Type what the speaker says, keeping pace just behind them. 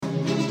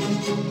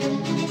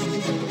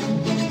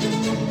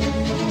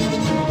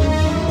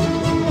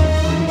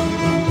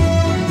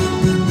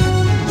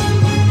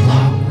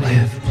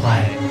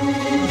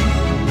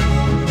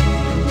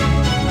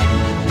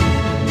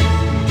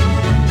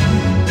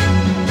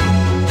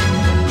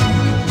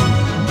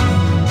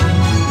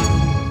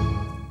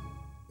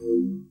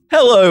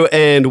Hello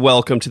and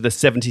welcome to the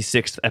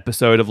 76th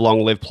episode of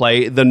Long Live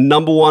Play, the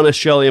number one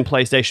Australian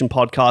PlayStation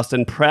podcast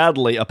and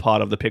proudly a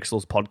part of the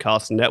Pixels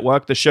Podcast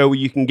Network, the show where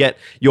you can get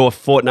your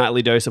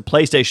fortnightly dose of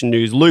PlayStation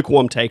news,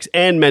 lukewarm takes,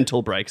 and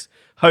mental breaks,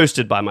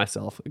 hosted by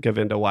myself,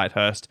 Govinda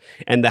Whitehurst,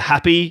 and the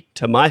happy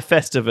to my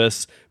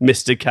Festivus,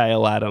 Mr.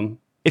 Kale Adam.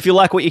 If you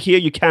like what you hear,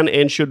 you can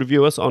and should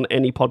review us on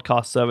any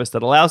podcast service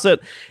that allows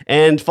it.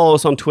 And follow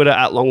us on Twitter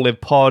at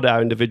LongLivePod.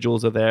 Our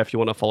individuals are there. If you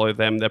want to follow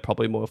them, they're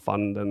probably more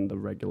fun than the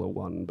regular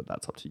one, but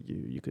that's up to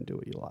you. You can do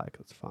what you like.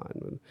 That's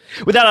fine.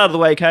 With that out of the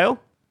way, Kale,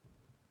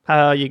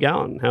 how are you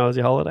going? How was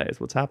your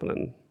holidays? What's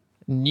happening?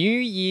 New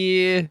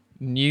year,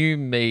 new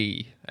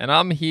me. And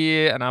I'm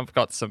here and I've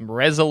got some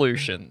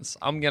resolutions.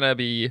 I'm going to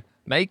be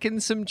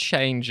making some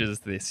changes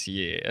this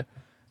year.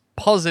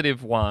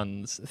 Positive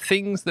ones,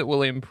 things that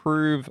will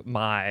improve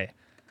my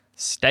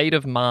state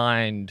of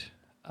mind,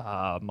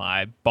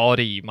 my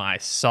body, my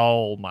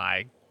soul,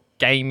 my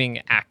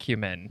gaming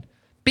acumen.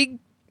 Big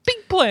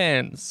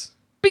plans.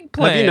 Big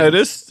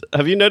plans.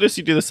 Have you noticed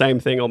you do the same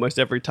thing almost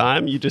every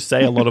time? You just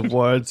say a lot of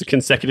words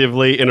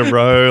consecutively in a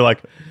row,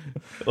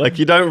 like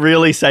you don't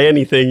really say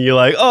anything. You're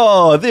like,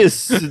 oh,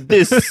 this, and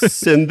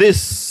this,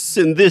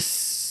 and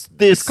this.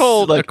 It's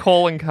called a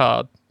calling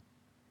card.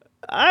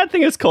 I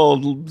think it's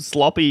called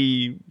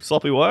sloppy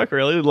work,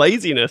 really.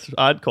 Laziness,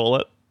 I'd call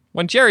it.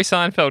 When Jerry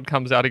Seinfeld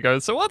comes out, he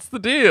goes, so what's the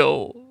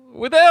deal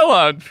with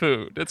airline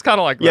food? It's kind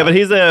of like yeah, that. but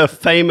he's a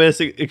famous,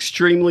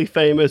 extremely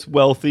famous,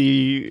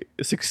 wealthy,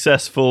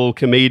 successful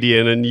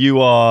comedian, and you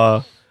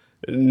are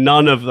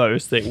none of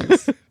those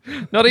things.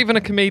 Not even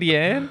a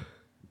comedian?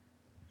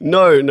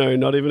 No,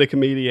 not even a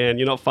comedian.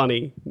 You're not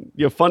funny.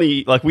 You're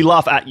funny, like we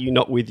laugh at you,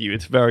 not with you.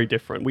 It's very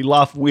different. We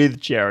laugh with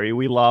Jerry,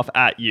 we laugh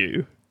at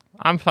you.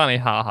 I'm funny,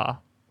 haha.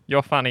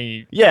 You're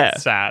funny,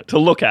 sad. To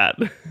look at.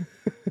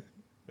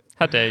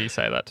 How dare you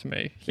say that to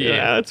me? Here.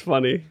 Yeah, it's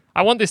funny.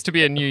 I want this to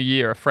be a new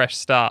year, a fresh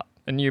start,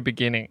 a new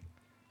beginning.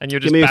 And you're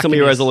just give me some of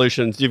your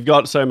resolutions. You've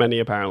got so many,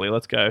 apparently.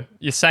 Let's go.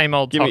 Your same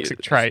old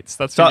toxic traits.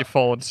 That's what you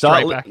fallen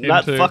straight back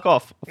into. Fuck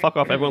off.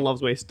 Everyone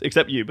loves me,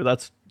 except you, but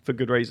that's for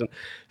good reason.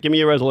 Give me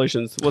your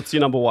resolutions. What's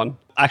your number one?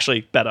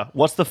 Actually, better.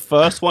 What's the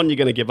first one you're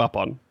going to give up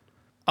on?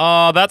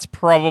 That's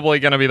probably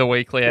going to be the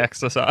weekly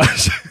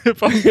exercise,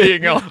 if I'm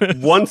being honest.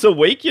 Once a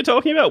week, you're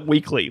talking about?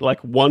 Weekly,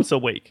 like once a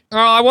week.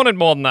 I wanted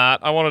more than that.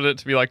 I wanted it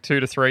to be like 2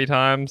 to 3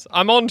 times.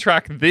 I'm on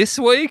track this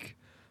week,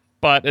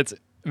 but it's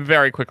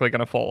very quickly going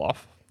to fall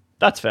off.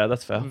 That's fair.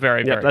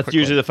 Very That's quickly.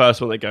 usually the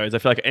first one that goes. I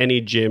feel like any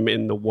gym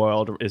in the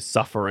world is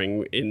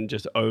suffering in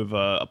just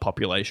over a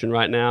population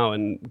right now,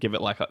 and give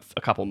it like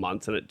a couple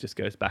months and it just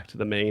goes back to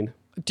the mean.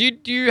 Do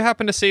you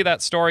happen to see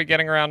that story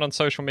getting around on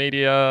social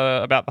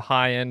media about the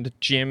high-end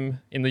gym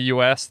in the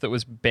US that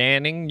was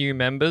banning new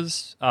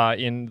members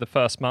in the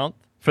first month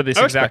for this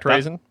exact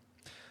reason?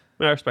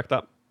 I respect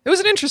that. It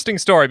was an interesting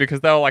story because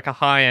they were like a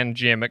high-end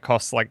gym. It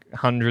costs like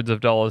hundreds of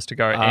dollars to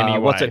go anyway.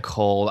 What's it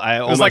called?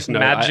 It was like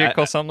Magic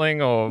or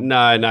something? Or No.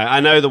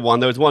 I know the one.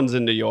 There was ones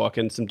in New York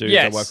and some dudes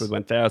I work with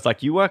went there. I was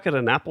like, you work at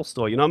an Apple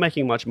store. You're not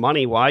making much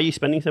money. Why are you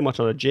spending so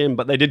much on a gym?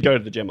 But they did go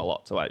to the gym a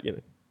lot. So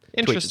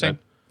Interesting.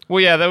 Well,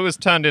 yeah, that was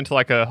turned into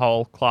like a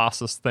whole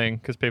classist thing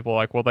because people were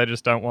like, well, they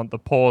just don't want the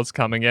pause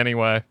coming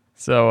anyway.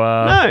 So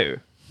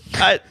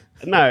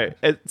No.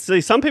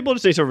 See, some people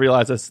just need to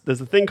realize there's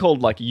a thing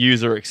called like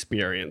user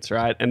experience,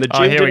 right? And the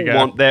gym didn't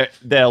want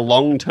their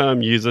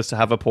long-term users to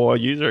have a poor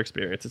user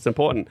experience. It's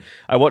important.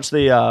 I watched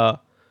the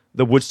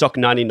Woodstock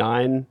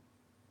 99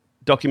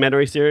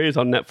 documentary series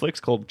on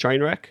Netflix called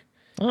Trainwreck.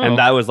 Oh. And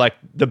that was like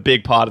the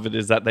big part of it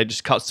is that they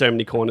just cut so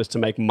many corners to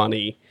make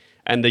money,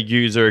 and the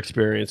user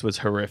experience was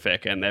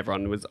horrific and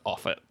everyone was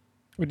off it.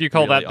 Would you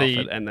call that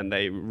the... And then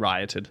they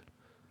rioted.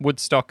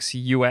 Woodstock's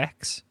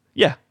UX?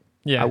 Yeah,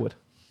 I would.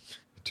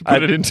 To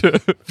put it into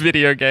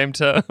video game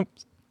terms.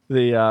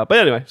 But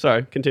anyway,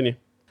 sorry, continue.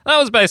 That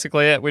was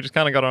basically it. We just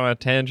kind of got on a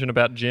tangent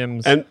about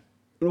gyms. And,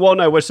 well,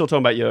 no, we're still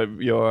talking about your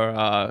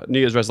New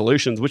Year's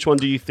resolutions. Which one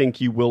do you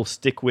think you will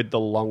stick with the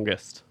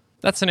longest?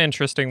 That's an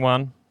interesting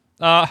one.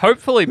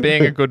 Hopefully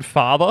being a good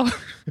father.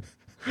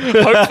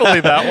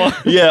 Hopefully that one.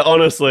 Yeah,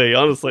 honestly,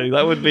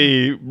 that would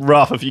be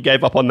rough if you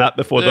gave up on that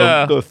before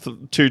the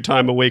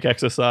 2-time-a-week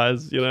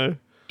exercise, you know?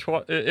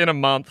 In a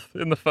month,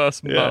 in the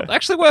first month.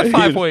 Actually, we're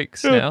 5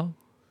 weeks now.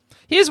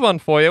 Here's one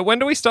for you. When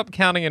do we stop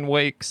counting in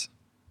weeks?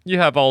 You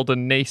have older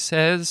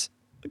nieces.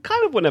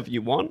 Kind of whenever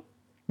you want.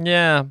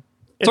 Yeah.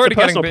 It's a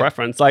personal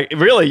preference. Like,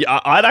 really,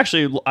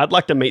 I'd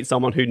like to meet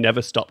someone who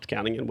never stopped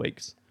counting in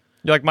weeks.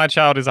 You're like, my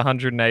child is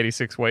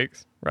 186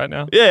 weeks right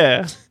now.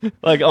 Yeah.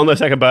 Like, on their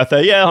second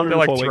birthday. Yeah,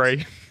 104 They're like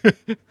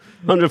weeks.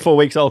 104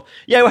 weeks old.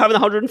 Yeah, we're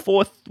having the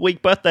 104th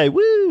week birthday.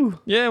 Woo!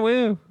 Yeah,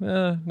 woo.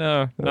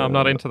 No, I'm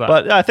not into that.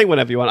 But I think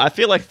whenever you want. I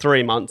feel like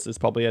 3 months is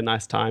probably a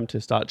nice time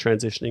to start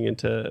transitioning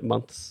into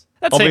months.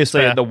 That Obviously,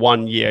 seems fair. the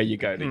 1 year you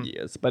go to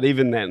years, but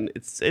even then,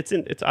 it's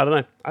I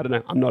don't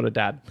know. I'm not a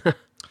dad.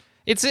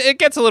 It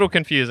gets a little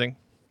confusing,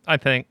 I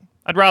think.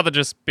 I'd rather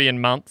just be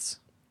in months.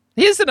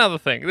 Here's another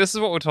thing. This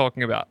is what we're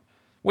talking about.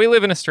 we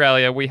live in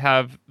Australia. We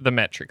have the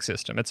metric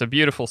system. It's a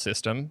beautiful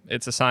system.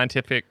 It's a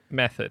scientific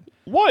method.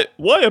 Why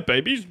are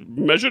babies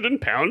measured in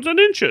pounds and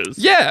inches?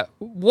 Yeah.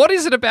 What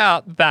is it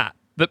about that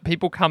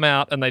people come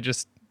out and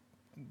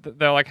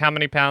they're like, how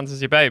many pounds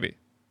is your baby?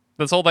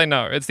 That's all they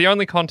know. It's the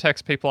only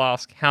context people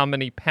ask, how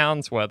many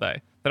pounds were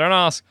they? They don't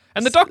ask.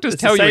 And the doctors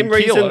tell you in kilos.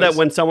 It's the same reason that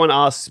when someone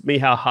asks me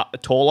how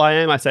tall I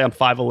am, I say I'm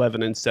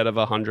 5'11" instead of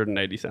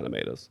 180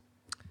 centimeters.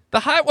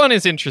 The height one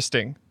is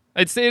interesting.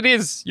 It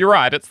is. You're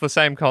right. It's the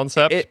same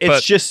concept.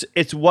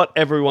 It's what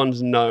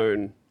everyone's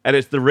known. And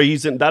it's the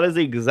reason, that is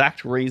the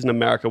exact reason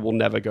America will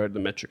never go to the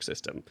metric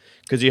system.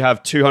 Because you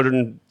have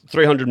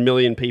 300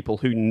 million people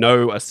who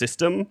know a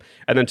system.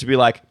 And then to be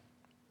like,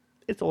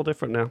 it's all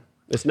different now.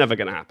 It's never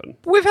going to happen.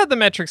 We've had the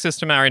metric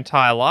system our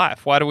entire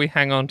life. Why do we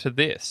hang on to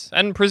this?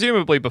 And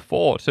presumably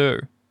before,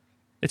 too.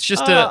 It's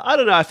just I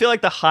don't know. I feel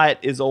like the height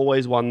is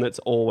always one that's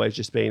always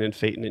just been in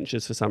feet and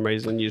inches for some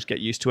reason. You just get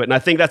used to it. And I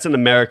think that's an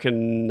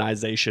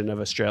Americanization of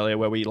Australia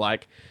where we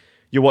like,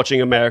 you're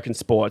watching American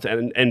sports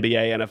and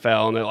NBA,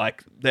 NFL, and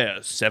they're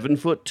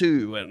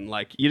 7'2", and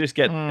like you just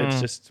get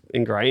it's just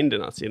ingrained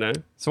in us, you know.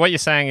 So what you're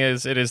saying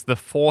is it is the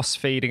force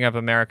feeding of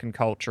American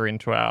culture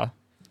into our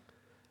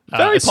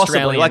very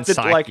Australian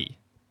possibly psyche.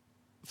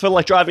 For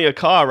like driving a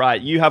car,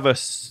 right? You have a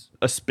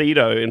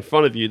speedo in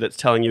front of you that's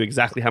telling you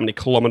exactly how many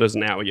kilometers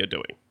an hour you're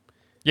doing.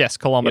 Yes,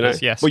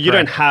 kilometers. You know? Yes. Well, you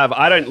correct. don't have.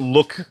 I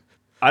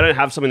don't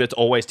have something that's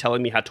always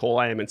telling me how tall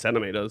I am in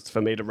centimeters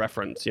for me to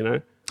reference. You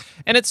know.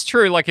 And it's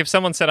true, like if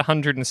someone said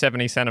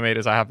 170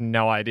 centimeters, I have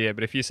no idea.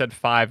 But if you said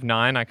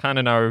 5'9", I kind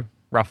of know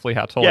roughly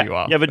how tall you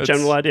are. You have a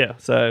general idea.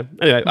 So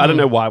anyway, I don't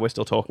know why we're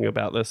still talking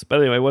about this.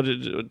 But anyway,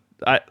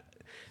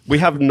 we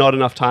have not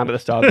enough time at the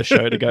start of the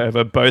show to go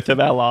over both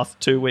of our last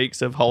 2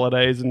 weeks of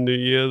holidays and New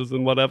Year's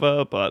and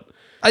whatever. But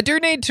I do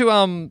need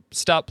to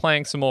start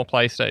playing some more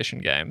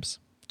PlayStation games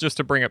just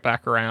to bring it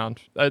back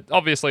around.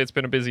 Obviously, it's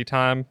been a busy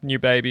time. New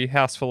baby,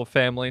 house full of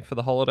family for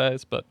the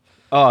holidays. But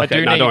don't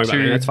worry about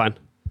it. That's fine.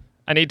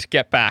 I need to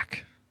get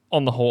back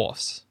on the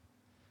horse.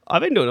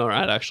 I've been doing all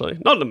right, actually.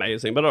 Not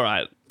amazing, but all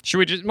right. Should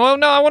we just... Well,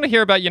 no, I want to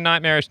hear about your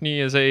nightmarish New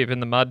Year's Eve in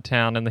the mud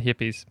town and the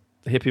hippies.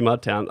 The hippie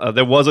mud town.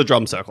 There was a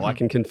drum circle. I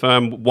can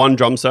confirm one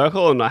drum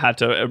circle, and I had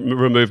to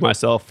remove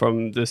myself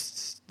from the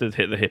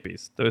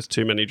hippies. There was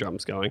too many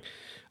drums going.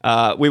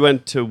 We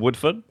went to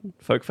Woodford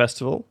Folk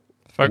Festival.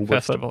 Folk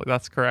Festival,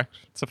 that's correct.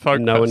 It's a folk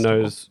festival. No one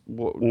knows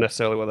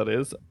necessarily what that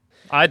is.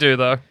 I do,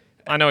 though.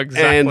 I know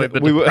exactly the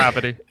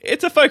depravity.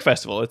 It's a folk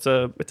festival. It's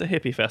a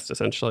hippie fest,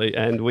 essentially.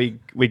 And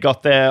we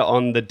got there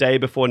on the day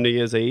before New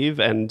Year's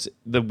Eve, and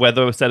the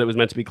weather said it was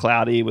meant to be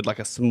cloudy with like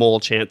a small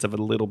chance of a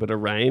little bit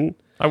of rain.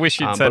 I wish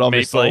you'd said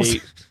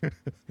meatballs.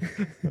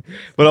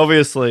 But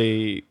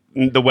obviously,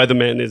 the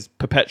weatherman is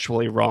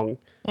perpetually wrong.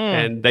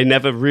 And they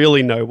never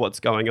really know what's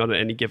going on at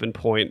any given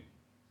point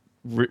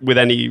with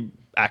any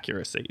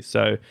accuracy.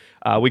 So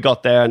we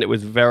got there and it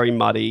was very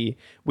muddy.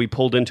 We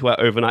pulled into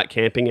our overnight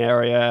camping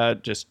area,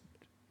 just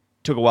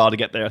took a while to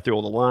get there through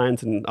all the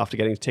lines and after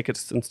getting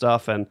tickets and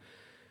stuff. And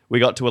we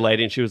got to a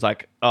lady and she was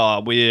like,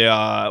 oh,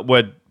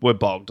 we're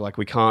bogged. Like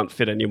we can't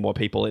fit any more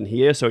people in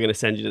here. So we're going to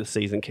send you to the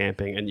season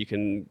camping and you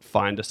can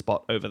find a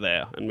spot over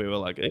there. And we were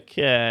like,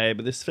 okay,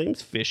 but this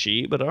seems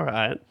fishy, but all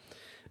right.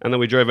 And then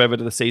we drove over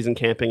to the season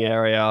camping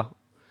area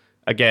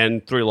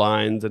again through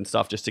lines and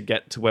stuff just to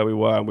get to where we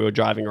were. And we were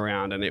driving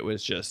around and it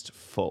was just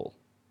full.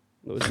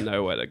 There was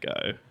nowhere to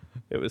go.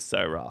 It was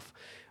so rough.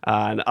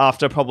 And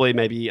after probably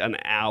maybe an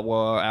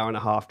hour and a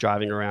half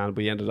driving around,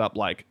 we ended up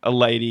like a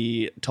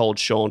lady told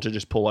Sean to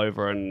just pull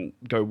over and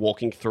go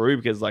walking through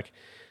because like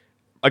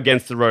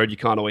against the road, you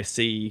can't always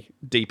see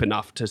deep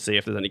enough to see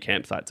if there's any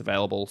campsites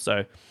available.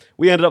 So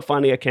we ended up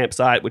finding a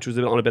campsite, which was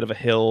on a bit of a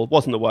hill.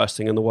 Wasn't the worst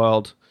thing in the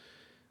world.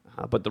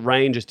 But the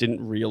rain just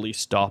didn't really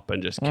stop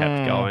and just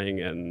kept going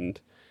and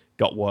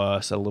got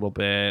worse a little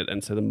bit.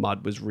 And so the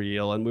mud was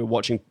real. And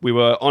we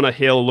were on a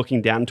hill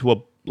looking down to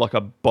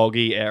a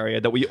boggy area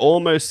that we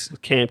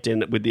almost camped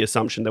in with the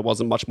assumption there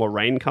wasn't much more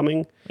rain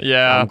coming.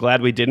 Yeah. I'm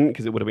glad we didn't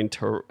because it would have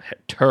been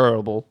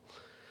terrible.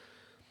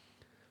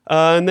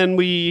 And then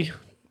we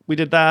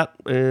did that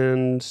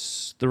and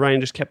the rain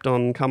just kept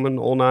on coming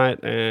all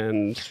night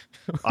and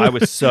I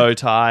was so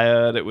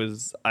tired.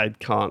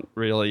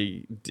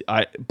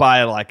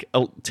 By like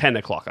 10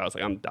 o'clock, I was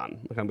like, I'm done.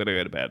 Like, I'm going to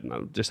go to bed and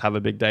I'll just have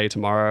a big day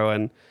tomorrow.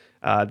 And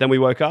then we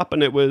woke up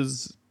and it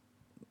was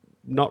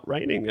not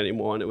raining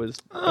anymore. And it was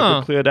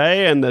a clear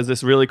day. And there's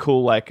this really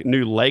cool like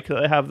new lake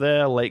that they have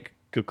there, Lake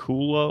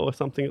Kukula or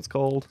something it's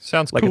called.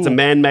 Sounds like cool. It's a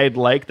man-made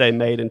lake they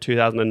made in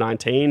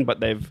 2019, but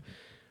they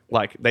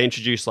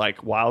introduced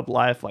like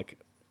wildlife, like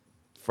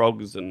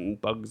frogs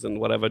and bugs and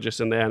whatever just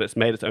in there, and it's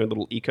made its own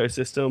little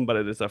ecosystem, but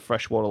it is a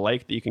freshwater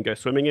lake that you can go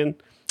swimming in.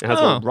 It has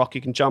a little rock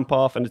you can jump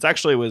off, and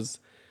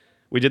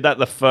we did that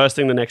the first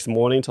thing the next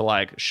morning to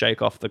like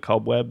shake off the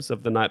cobwebs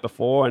of the night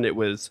before, and it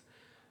was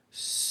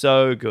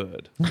so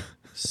good.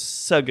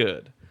 So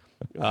good.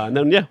 And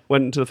then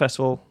went into the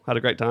festival, had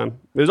a great time.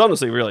 It was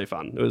honestly really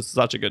fun. It was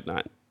such a good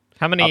night.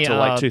 How many up to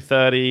like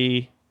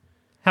 2:30.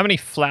 How many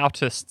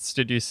flautists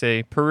did you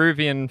see?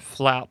 Peruvian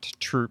flout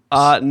troops.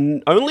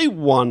 Only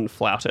one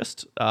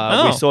flautist.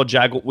 Oh.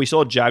 We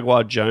saw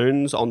Jaguar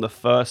Jones on the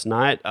first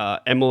night.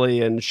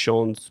 Emily and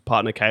Sean's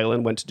partner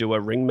Kaylin went to do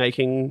a ring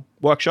making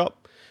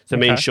workshop. So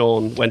me and Okay.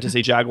 Sean went to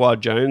see Jaguar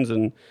Jones,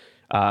 and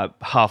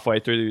halfway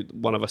through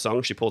one of her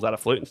songs, she pulls out a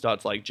flute and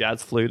starts like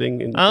jazz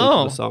fluting into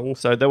Oh. the song.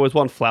 So there was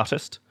one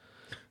flautist.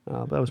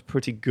 That was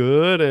pretty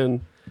good, and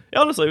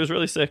honestly, it was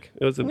really sick.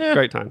 It was a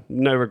great time.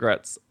 No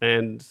regrets.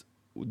 And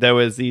there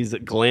was these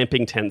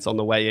glamping tents on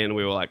the way in.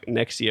 We were like,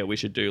 next year we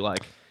should do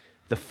like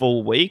the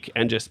full week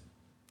and just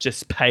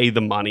pay the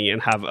money and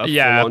have a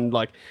full on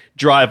like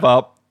drive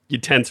up,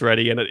 your tent's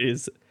ready, and it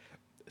is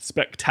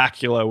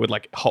spectacular with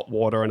like hot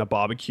water and a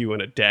barbecue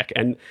and a deck.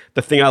 And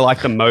the thing I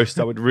like the most,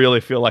 I would really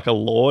feel like a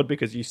lord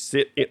because you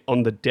sit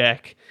on the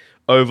deck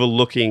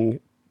overlooking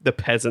the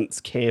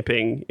peasants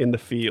camping in the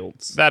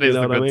fields. That is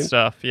You know the what I good mean?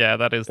 stuff. Yeah,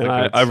 that is the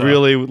And good I stuff.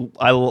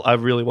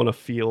 really want to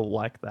feel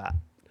like that.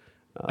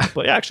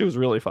 But yeah, actually, it was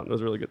really fun. It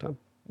was a really good time.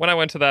 When I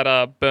went to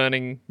that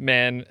Burning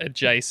Man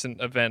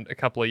adjacent event a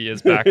couple of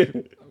years back,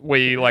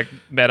 we like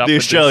met up The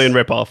with Australian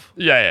this, ripoff.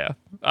 Yeah.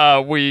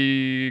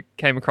 We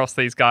came across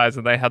these guys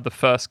and they had the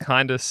first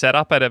kind of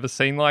setup I'd ever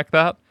seen like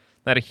that.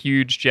 They had a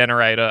huge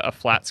generator, a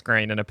flat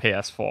screen, and a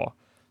PS4.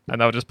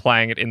 And they were just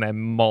playing it in their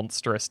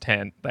monstrous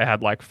tent. They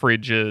had like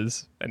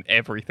fridges and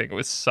everything. It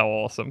was so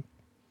awesome.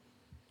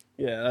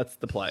 Yeah, that's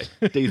the play.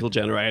 Diesel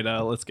generator,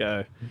 let's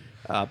go.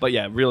 But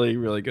yeah, really,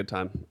 really good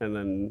time. And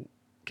then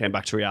came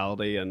back to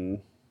reality, and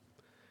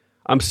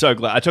I'm so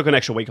glad. I took an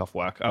extra week off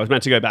work. I was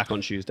meant to go back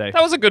on Tuesday.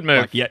 That was a good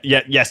move. Like,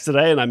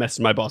 yesterday, and I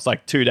messaged my boss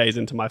like 2 days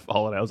into my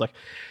holiday. I was like,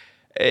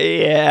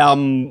 yeah,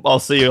 I'll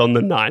see you on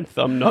the 9th.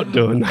 I'm not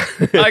doing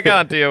that. I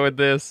can't deal with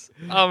this.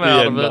 I'm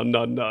out of it.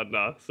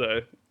 No.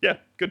 So yeah,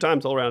 good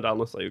times all around,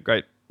 honestly.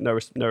 Great. No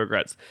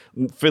regrets.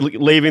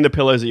 Leaving the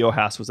pillows at your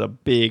house was a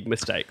big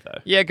mistake, though.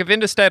 Yeah,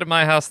 Govinda stayed at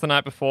my house the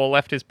night before,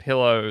 left his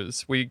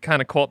pillows. We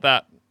kind of caught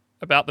that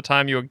about the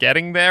time you were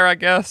getting there, I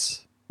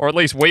guess. Or at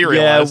least we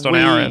realized on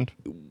our end.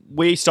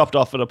 We stopped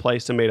off at a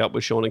place to meet up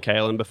with Sean and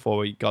Kaylin before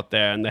we got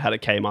there, and they had a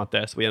Kmart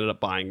there, so we ended up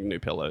buying new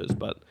pillows.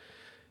 But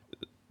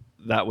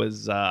that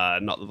was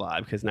not the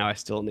vibe, because now I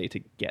still need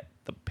to get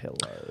the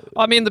pillows.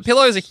 I mean, the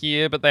pillows are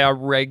here, but they are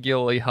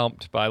regularly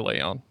humped by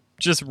Leon.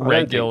 Just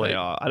regularly.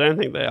 I don't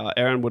think they are.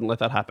 Aaron wouldn't let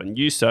that happen.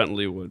 You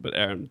certainly would, but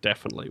Aaron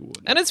definitely would.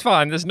 And it's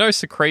fine. There's no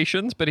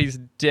secretions, but he's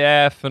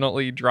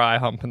definitely dry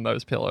humping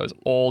those pillows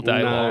all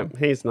day long.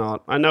 He's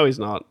not. I know he's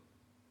not.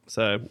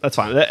 So that's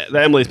fine.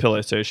 They're Emily's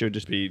pillows too. She would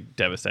just be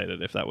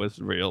devastated if that was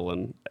real,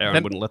 and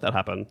Aaron wouldn't let that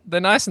happen.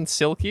 They're nice and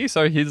silky,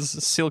 so his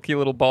silky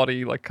little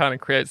body like kind of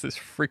creates this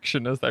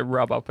friction as they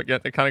rub up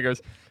against. It kind of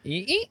goes.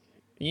 Yucky,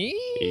 dude.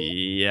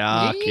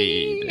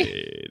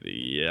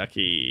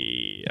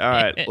 Yucky. All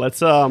right,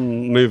 let's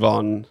move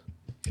on.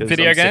 'Cause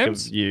Video I'm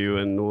games? sick of you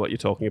and what you're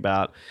talking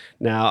about.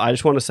 Now, I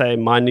just want to say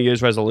my New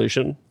Year's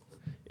resolution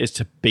is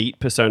to beat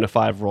Persona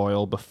 5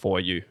 Royal before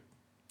you,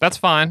 That's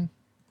fine.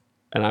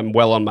 and I'm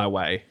well on my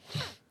way.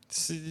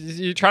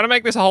 You're trying to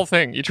make this a whole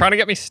thing. You're trying to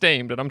get me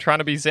steamed, and I'm trying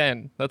to be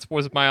zen.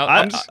 Was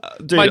my.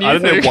 Dude, my I new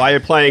don't know thing. why you're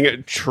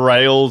playing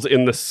Trails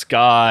in the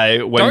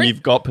Sky when Don't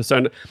you've got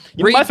Persona. You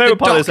know, Read my favorite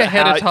the part is doc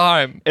ahead how of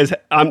time.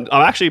 I'm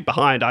actually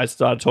behind. I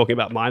started talking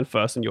about mine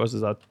first, and yours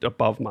is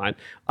above mine.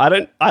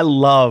 I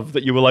love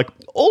that you were like,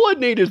 all I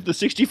need is the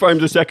 60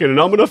 frames a second, and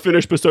I'm gonna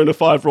finish Persona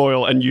 5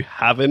 Royal, and you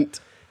haven't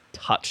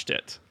touched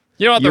it.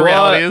 You know what the You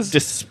reality are is?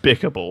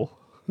 despicable.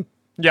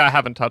 Yeah, I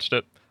haven't touched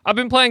it. I've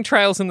been playing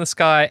Trails in the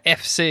Sky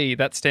FC,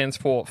 that stands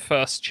for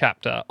First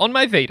Chapter, on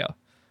my Vita.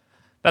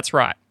 That's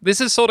right. This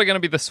is sort of going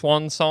to be the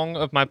swan song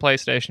of my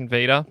PlayStation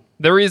Vita.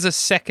 There is a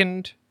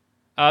second.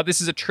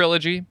 This is a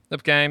trilogy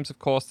of games, of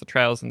course, the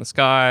Trails in the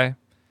Sky.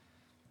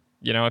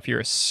 You know, if you're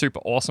a super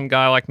awesome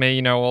guy like me,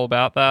 you know all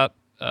about that.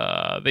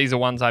 These are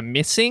ones I'm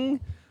missing,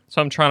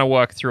 so I'm trying to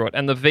work through it.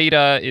 And the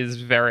Vita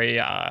is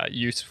very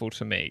useful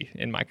to me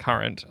in my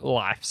current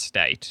life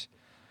state.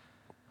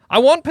 I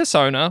want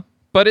Persona,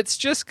 but it's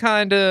just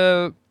kind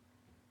of,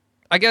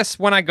 I guess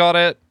when I got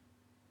it,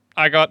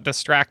 I got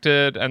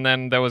distracted, and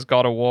then there was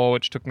God of War,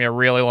 which took me a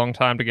really long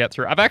time to get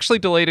through. I've actually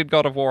deleted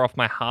God of War off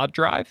my hard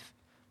drive,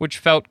 which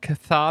felt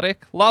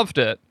cathartic. Loved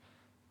it,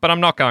 but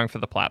I'm not going for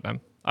the platinum.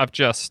 I've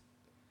just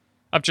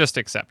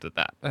accepted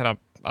that, and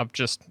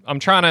I'm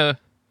trying to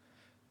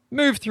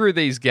move through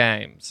these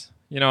games.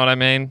 You know what I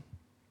mean?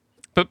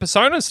 But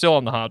Persona's still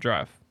on the hard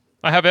drive.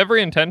 I have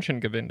every intention,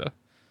 Govinda.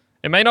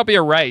 It may not be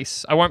a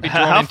race. I won't be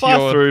drawn How into far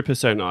your... through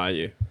Persona are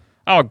you?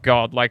 Oh,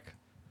 God, like,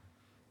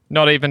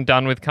 not even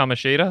done with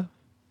Kamoshida?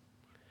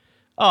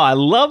 Oh, I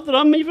love that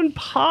I'm even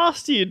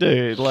past you,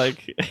 dude.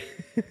 Like,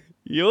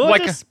 you're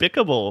Like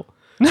despicable.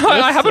 No,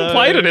 I haven't so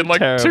played it in,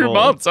 like, 2 terrible.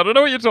 months. I don't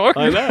know what you're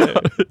talking I know.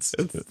 about.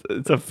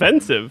 It's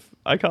offensive.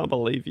 I can't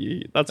believe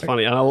you. That's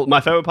funny. And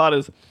my favorite part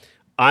is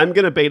I'm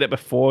going to beat it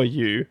before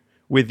you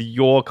with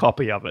your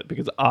copy of it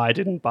because I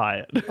didn't buy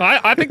it.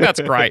 I think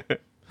that's great.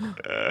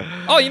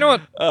 Oh, you know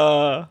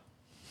what?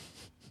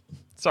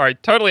 Sorry,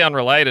 totally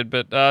unrelated,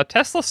 but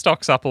Tesla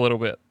stock's up a little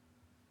bit.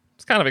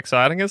 It's kind of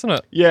exciting, isn't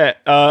it? Yeah,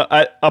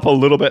 up a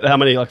little bit. How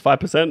many? Like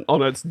 5%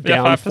 on it's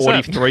down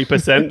 5%.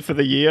 43% for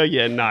the year.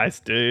 Yeah, nice,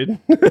 dude.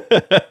 I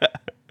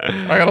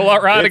got a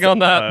lot riding on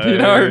that, you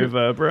know.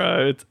 Over,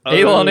 bro. It's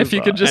Elon, if over.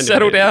 you could just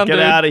settle down, get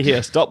dude. out of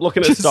here. Stop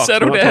looking at Just stocks.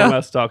 settle We're not down. talking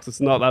about stocks.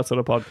 It's not that sort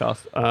of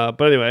podcast.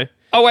 But anyway,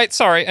 Oh, wait,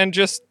 sorry. And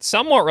just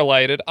somewhat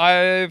related,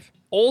 I've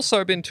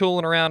also been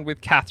tooling around with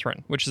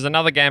Catherine, which is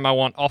another game I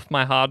want off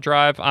my hard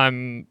drive.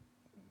 I'm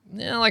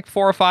like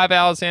 4 or 5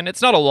 hours in.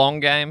 It's not a long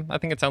game. I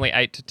think it's only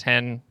 8 to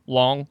 10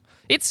 long.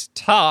 It's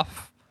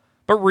tough,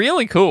 but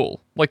really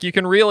cool. Like, you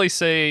can really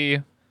see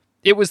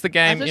it was the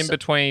game in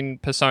between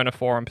Persona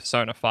 4 and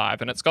Persona 5,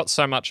 and it's got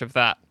so much of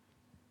that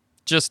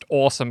just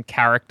awesome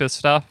character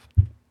stuff.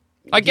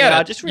 I get it.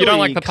 I just really you don't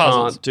like the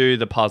puzzles. can't do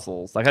the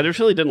puzzles. Like, I just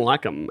really didn't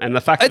like them. And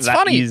the fact It's that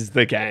funny. is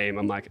the game,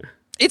 I'm like...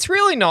 It's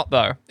really not,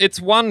 though. It's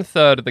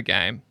 1/3 of the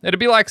game. It'd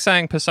be like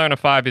saying Persona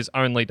 5 is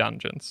only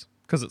dungeons,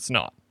 because it's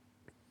not.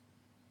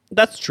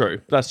 That's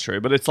true. That's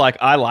true. But it's like,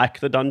 I like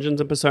the dungeons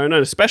in Persona,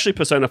 and especially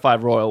Persona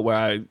 5 Royal, where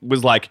I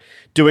was like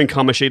doing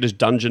Kamoshida's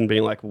dungeon,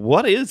 being like,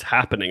 what is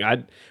happening?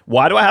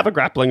 Why do I have a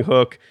grappling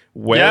hook?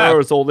 Where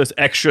is all this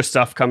extra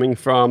stuff coming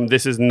from?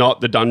 This is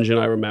not the dungeon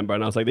I remember.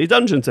 And I was like, these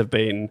dungeons have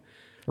been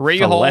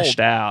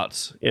fleshed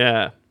out.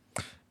 Yeah.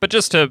 But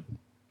just to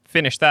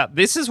finish that,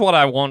 this is what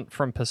I want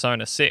from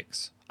Persona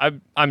 6.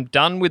 I'm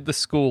done with the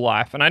school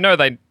life, and I know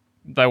they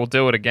will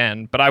do it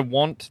again, but I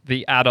want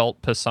the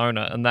adult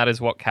Persona, and that is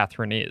what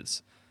Catherine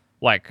is.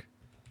 Like,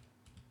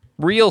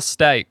 real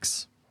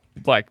stakes,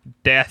 like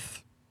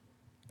death,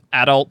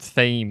 adult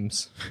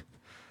themes.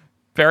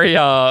 Very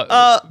there are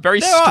adult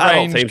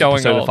strange themes in going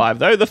Persona on. 5,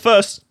 though.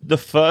 The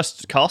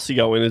first cast you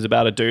go in is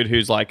about a dude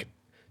who's like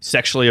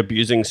sexually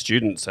abusing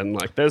students, and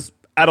like there's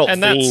adult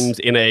And that's- themes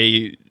in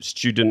a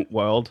student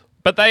world.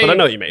 But I know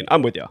what you mean.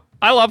 I'm with you.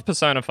 I love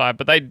Persona 5,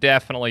 but they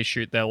definitely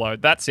shoot their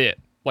load. That's it.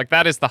 Like,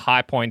 that is the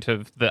high point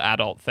of the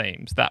adult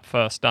themes, that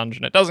first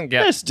dungeon. It doesn't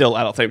get... There's still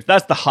adult themes.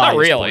 That's the highest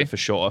really. point for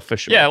sure.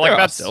 Yeah, like, There are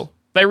that's... still.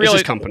 They It's really...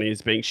 just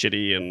companies being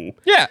shitty, and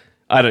Yeah.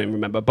 I don't even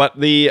remember. But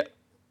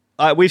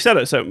we've said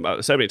it so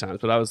many times,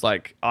 but I was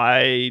like,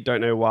 I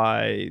don't know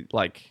why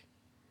like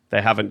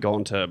they haven't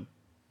gone to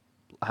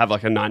have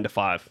like a 9 to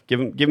 5.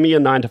 Give me a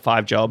 9 to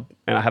 5 job,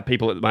 and I have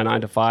people at my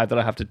 9 to 5 that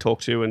I have to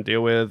talk to and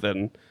deal with,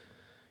 and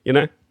you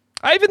know,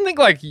 I even think,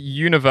 like,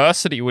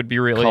 university would be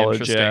really College,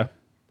 interesting. yeah.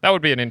 That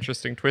would be an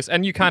interesting twist.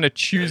 And you kind of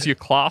choose your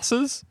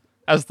classes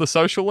as the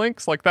social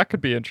links. Like, that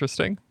could be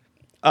interesting.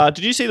 Did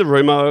you see the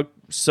rumor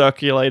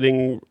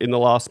circulating in the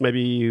last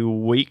maybe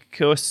week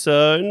or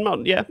so?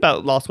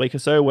 About last week or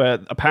so, where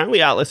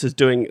apparently Atlas is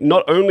doing.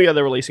 Not only are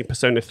they releasing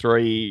Persona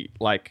 3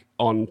 like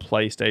on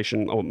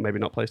PlayStation, or maybe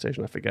not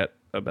PlayStation, I forget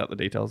about the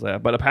details there,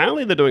 but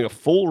apparently they're doing a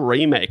full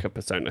remake of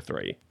Persona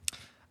 3.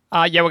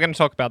 Yeah, we're going to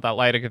talk about that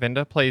later,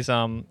 Govinda. Please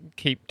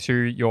keep to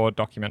your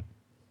document.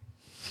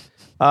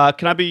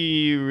 Can I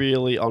be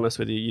really honest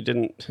with you? You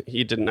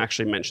didn't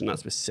actually mention that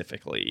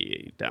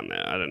specifically down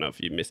there. I don't know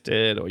if you missed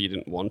it or you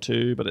didn't want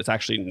to, but it's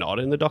actually not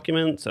in the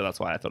document, so that's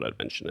why I thought I'd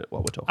mention it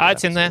while we're talking.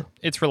 It's in there.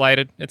 It's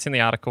related. It's in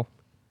the article.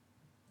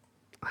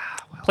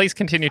 Please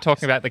continue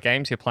talking about the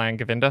games you're playing,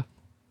 Govinda.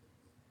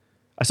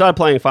 I started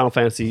playing Final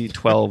Fantasy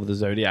 12: The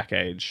Zodiac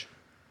Age.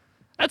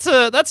 That's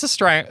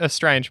a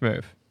strange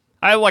move.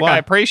 I Why?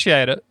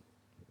 appreciate it.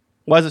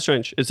 Why is it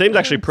strange? It seems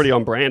actually pretty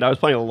on brand. I was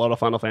playing a lot of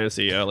Final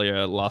Fantasy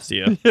earlier last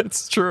year.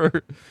 It's true.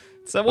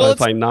 So I was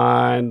playing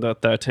 9, the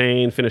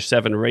 13, finished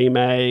 7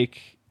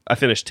 remake. I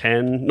finished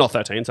 10, not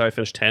 13. Sorry, I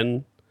finished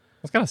 10. I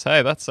was gonna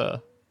say that's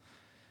a.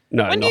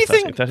 No, When do not you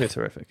 13. think- 13's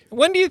horrific.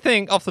 When do you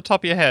think, off the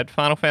top of your head,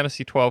 Final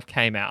Fantasy 12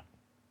 came out?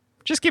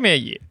 Just give me a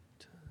year.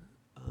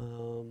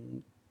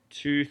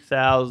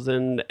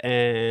 2000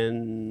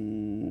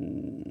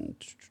 and...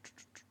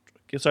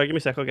 Sorry, give me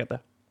a sec. I'll get there.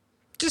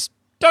 Just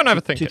don't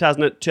overthink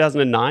it.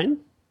 2009?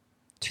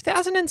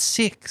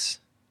 2006.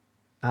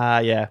 Yeah.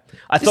 I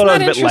Isn't thought I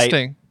that was a bit late.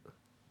 interesting?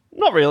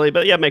 Not really,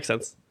 but yeah, it makes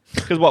sense.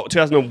 Because what,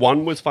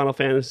 2001 was Final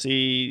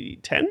Fantasy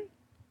 10?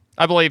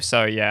 I believe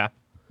so. Yeah.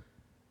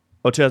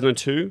 Or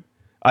 2002?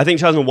 I think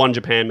 2001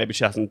 Japan, maybe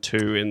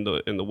 2002 in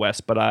the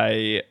West, but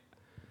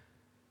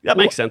that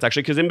makes sense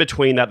actually, because in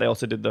between that they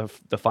also did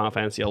the Final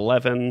Fantasy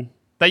 11.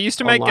 They used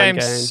to make Online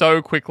games game.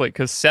 so quickly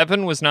because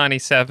 7 was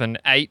 97,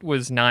 8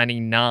 was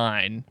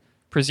 99.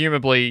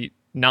 Presumably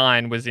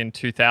 9 was in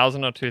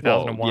 2000 or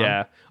 2001. Well,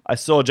 yeah, I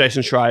saw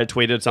Jason Schreier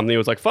tweeted something. It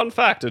was like, fun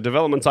fact: a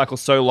development cycle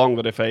so long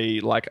that if a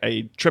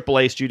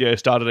AAA studio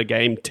started a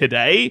game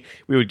today,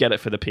 we would get it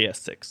for the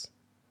PS6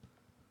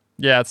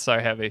 Yeah, it's so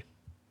heavy.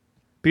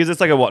 because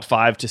it's like a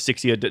 5 to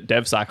 6 year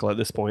dev cycle at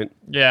this point.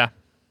 Yeah.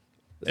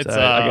 It's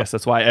So I guess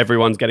that's why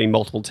everyone's getting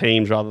multiple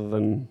teams rather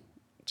than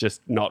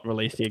just not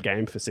releasing a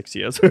game for 6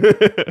 years.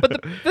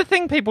 But the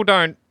thing people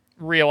don't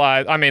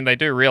realize, I mean, they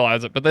do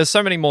realize it, but there's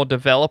so many more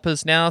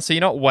developers now, so you're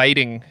not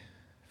waiting.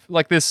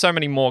 Like, there's so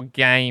many more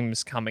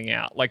games coming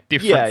out, like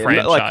different Yeah, like-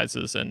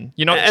 franchises, and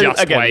you're not and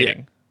just again,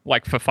 waiting,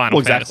 like for Final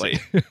Well, Fantasy.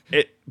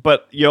 exactly.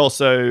 But you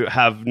also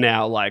have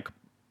now like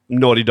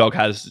Naughty Dog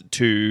has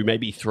 2,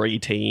 maybe 3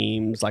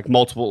 teams, like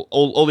multiple.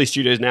 All these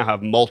studios now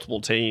have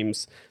multiple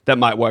teams that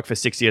might work for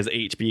 6 years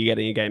each, but you're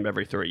getting a game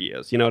every 3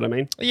 years. You know what I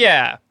mean?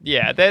 Yeah,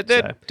 they're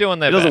So, doing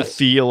their it doesn't best.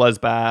 feel as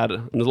bad,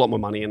 and there's a lot more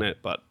money in it,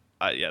 but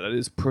yeah, that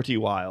is pretty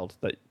wild.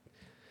 That,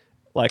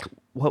 like,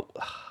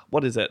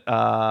 what is it?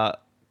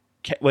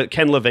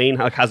 Ken Levine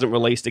hasn't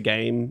released a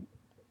game.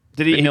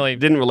 Did he? He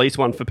didn't release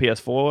one for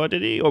PS4,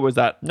 did he? Or was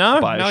that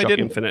Bioshock he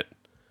didn't. Infinite?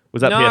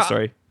 Was that No,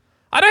 PS3?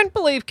 I don't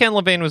believe Ken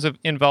Levine was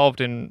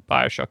involved in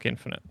Bioshock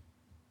Infinite.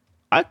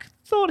 I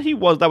thought he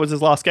was. That was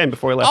his last game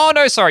before he left. Oh,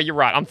 no, sorry, you're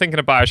right. I'm thinking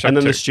of Bioshock and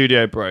then 2. the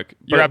studio broke.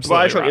 You're But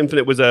absolutely Bioshock right.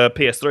 Infinite was a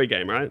PS3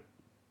 game, right?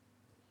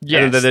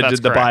 Yes, and then they that's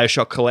did the correct.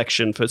 Bioshock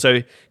collection for. So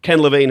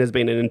Ken Levine has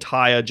been an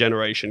entire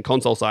generation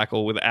console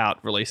cycle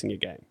without releasing a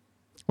game.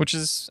 Which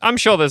is, I'm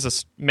sure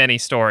there's many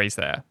stories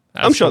there.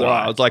 I'm sure there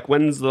are. It's like,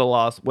 when's the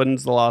last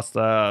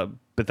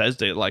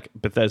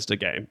Bethesda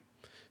game?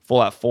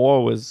 Fallout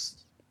 4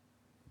 was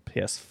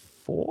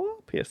PS4?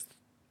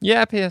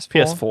 Yeah, PS4.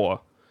 PS4.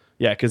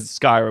 Yeah, because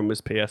Skyrim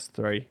was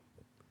PS3.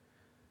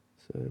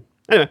 So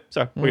anyway,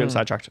 sorry, we're getting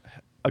sidetracked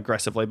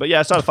aggressively. But yeah,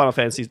 I started Final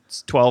Fantasy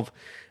 12.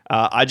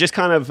 I just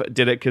kind of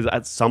did it because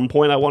at some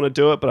point I want to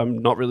do it, but I'm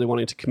not really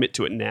wanting to commit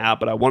to it now.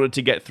 But I wanted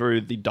to get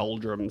through the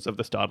doldrums of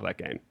the start of that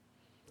game.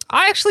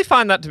 I actually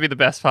find that to be the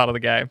best part of the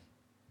game.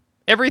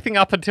 Everything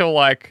up until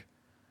like,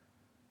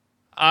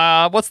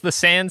 what's the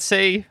Sand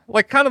Sea?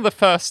 Like kind of the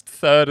first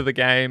third of the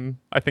game,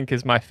 I think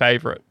is my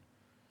favorite.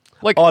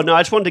 Like, Oh no,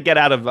 I just wanted to get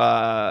out of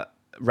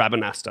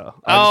Rabanasta.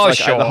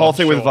 Sure, The whole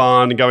thing with sure.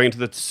 Vaughn, going into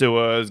the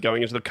sewers,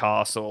 going into the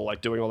castle,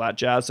 like doing all that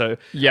jazz. So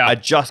Yeah. I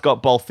just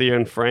got Balthier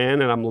and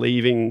Fran, and I'm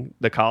leaving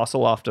the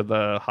castle after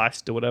the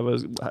heist or whatever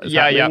is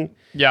happening.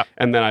 Yeah.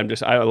 And then I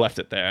left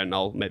it there, and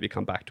I'll maybe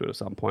come back to it at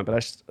some point. But I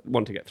just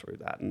want to get through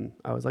that, and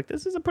I was like,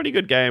 this is a pretty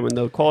good game, and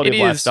the quality It of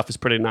life is. stuff is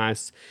pretty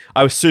nice.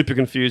 I was super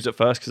confused at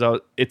first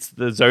because it's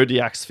the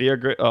Zodiac Sphere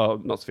Grid,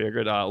 not Sphere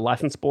Grid,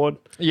 license board.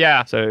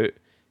 Yeah. So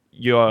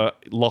you're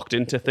locked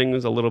into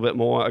things a little bit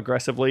more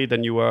aggressively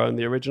than you were in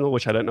the original,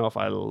 which I don't know if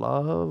I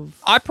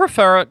love. I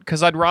prefer it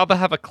because I'd rather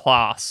have a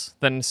class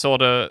than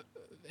sort of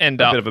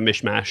end A up. bit of a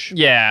mishmash.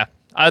 Yeah.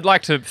 I'd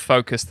like to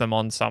focus them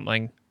on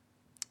something.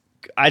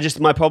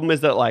 My problem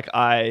is that like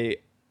I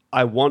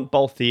want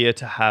Balthier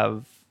to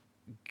have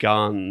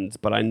guns,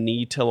 but I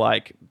need to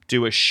like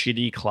do a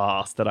shitty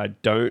class that I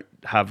don't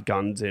have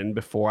guns in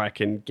before I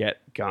can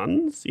get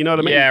guns. You know what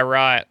I mean? Yeah,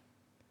 right.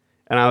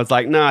 And I was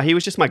like, nah, he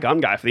was just my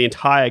gun guy for the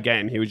entire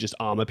game. He was just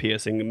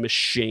armor-piercing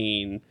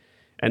machine.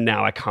 And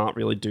now I can't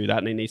really do that.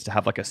 And he needs to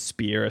have like a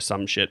spear or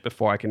some shit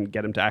before I can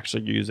get him to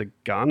actually use a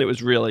gun. It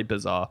was really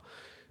bizarre.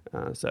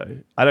 So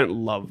I don't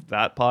love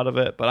that part of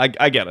it, but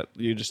I get it.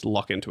 You just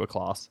lock into a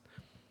class.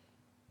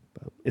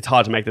 But it's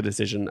hard to make the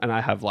decision. And I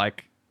have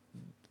like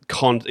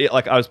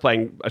I was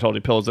playing, I told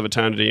you, Pillars of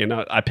Eternity, and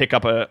I pick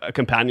up a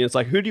companion. It's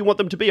like, who do you want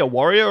them to be, a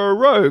warrior or a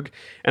rogue?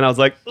 And I was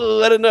like,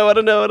 I don't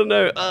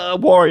know,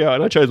 warrior.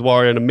 And I chose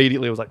warrior, and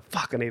immediately was like,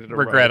 fuck, I needed a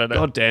Regretted rogue. it.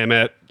 God damn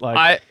it.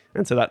 Like,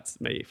 and so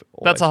that's me.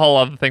 That's a whole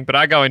other thing, but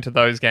I go into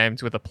those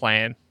games with a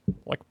plan,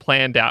 like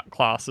planned out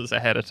classes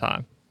ahead of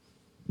time.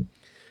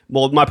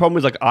 Well, my problem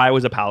was like, I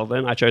was a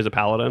paladin. I chose a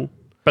paladin.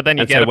 But then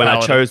you And get so a when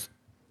paladin. I chose,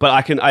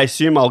 but I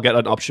assume I'll get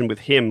an option with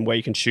him where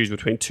you can choose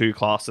between 2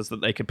 classes that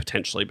they could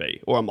potentially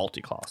be, or a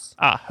multi-class.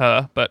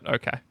 Her, but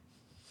okay.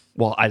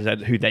 Well, I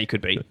said who they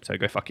could be, so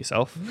go fuck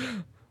yourself.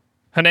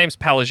 Her name's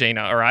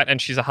Palagina, all right? And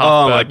she's a half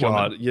Oh my bird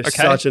god, woman. you're okay?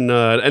 such a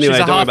nerd. Anyway,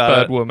 She's a don't worry about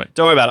half-bird it. woman.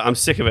 Don't worry about it. I'm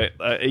sick of it.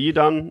 Are you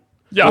done?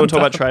 Yeah, You I'm want to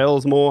talk about done.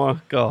 Trails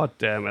more? God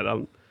damn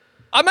it.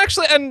 I'm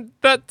actually, and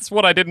that's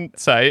what I didn't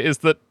say, is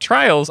that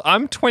Trails,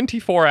 I'm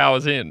 24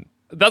 hours in.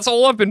 That's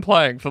all I've been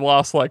playing for the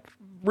last, like,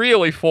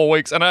 really 4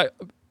 weeks.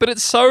 But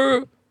it's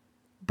so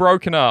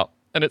broken up,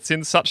 and it's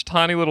in such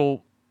tiny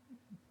little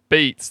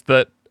beats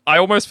that I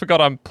almost forgot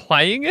I'm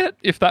playing it,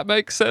 if that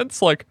makes sense.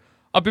 Like,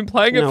 I've been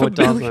playing it No, for it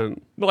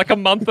doesn't. like a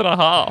month and a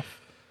half.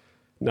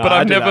 No, But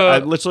I I've do that. never- I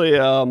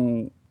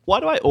literally, why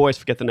do I always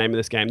forget the name of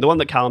this game? The one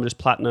that Callum just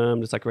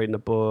platinumed, just like reading a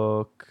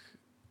book.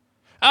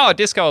 Oh,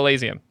 Disco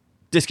Elysium.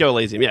 Disco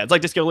Elysium. Yeah, it's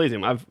like Disco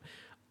Elysium.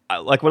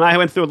 Like when I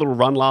went through a little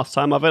run last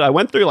time of it, I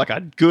went through like a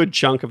good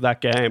chunk of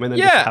that game and then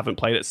just Yeah. haven't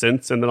played it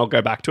since. And then I'll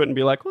go back to it and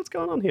be like, what's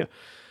going on here?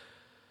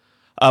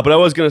 But I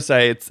was going to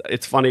say,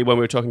 it's funny when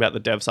we were talking about the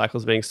dev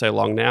cycles being so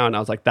long now. And I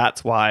was like,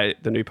 that's why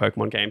the new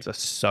Pokemon games are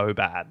so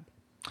bad.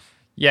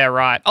 Yeah,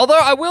 right. Although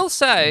I will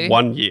say...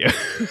 1 year.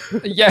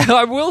 Yeah,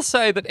 I will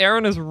say that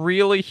Erin has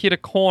really hit a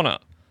corner.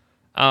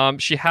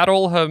 She had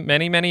all her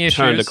many issues.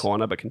 Turned a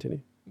corner, but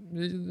continue.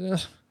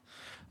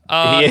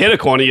 You hit a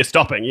corner, you're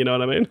stopping. You know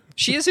what I mean?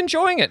 She is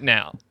enjoying it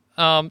now.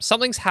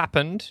 Something's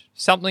happened.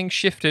 Something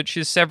shifted.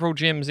 She's several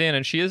gyms in,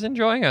 and she is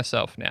enjoying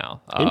herself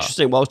now.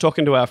 Interesting. Well, I was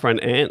talking to our friend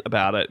Ant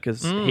about it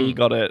because he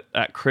got it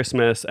at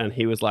Christmas and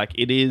he was like,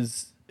 it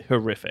is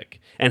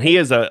horrific. And he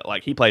is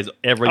he plays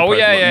every Oh, Pokemon,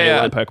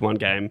 yeah. mainline Pokemon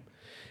game.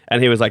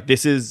 And he was like,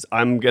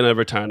 I'm going to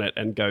return it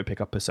and go pick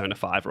up Persona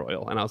 5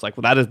 Royal. And I was like,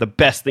 well, that is the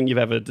best thing you've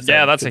ever said.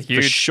 Yeah, that's a For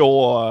huge...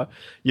 sure,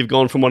 you've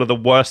gone from one of the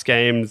worst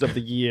games of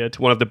the year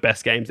to one of the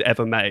best games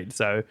ever made.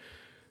 So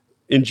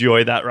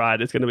enjoy that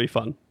ride. It's going to be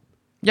fun.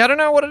 Yeah, I don't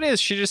know what it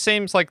is. She just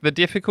seems like the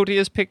difficulty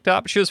has picked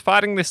up. She was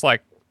fighting this,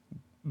 like,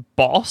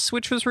 boss,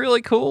 which was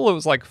really cool. It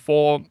was like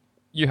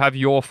you have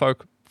your four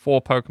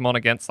Pokemon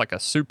against, like, a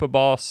super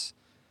boss.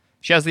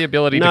 She has the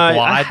ability to glide.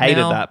 I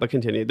hated now. that, but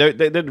continue. They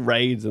did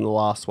raids in the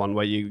last one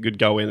where you could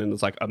go in and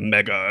it's like a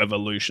mega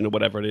evolution or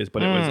whatever it is,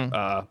 but it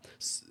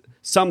was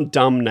some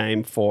dumb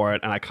name for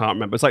it, and I can't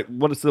remember. It's like,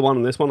 what is the one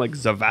in this one? Like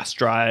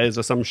Zavastrise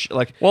or some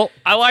like. Well,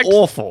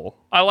 awful.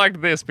 I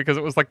liked this because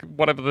it was like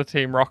whatever the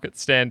Team Rocket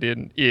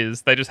stand-in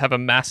is. They just have a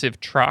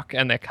massive truck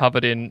and they're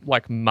covered in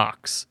like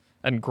mucks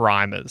and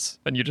grimers,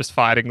 and you're just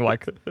fighting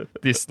like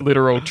this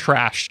literal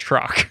trash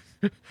truck,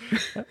 and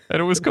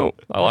it was cool.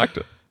 I liked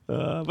it.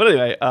 But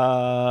anyway,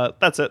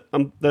 that's it.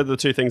 They're the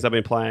two things I've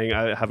been playing.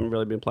 I haven't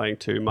really been playing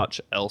too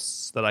much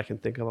else that I can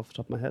think of off the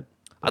top of my head.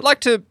 I'd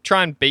like to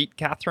try and beat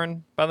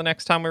Catherine by the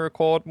next time we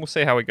record. We'll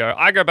see how we go.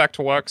 I go back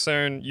to work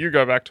soon. You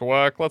go back to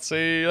work. Let's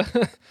see.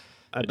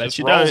 I bet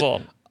you rolls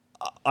don't.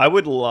 I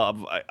would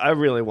love... I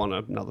really want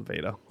another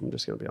Vita. I'm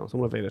just going to be honest. I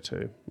want a Vita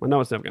 2. I know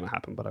it's never going to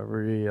happen, but I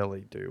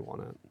really do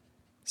want it.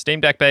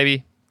 Steam Deck,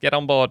 baby. Get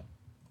on board.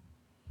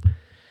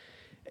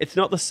 It's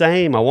not the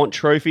same. I want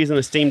trophies, and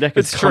the Steam Deck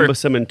is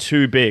cumbersome and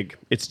too big.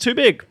 It's too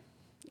big.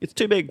 It's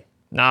too big.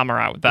 Nah, I'm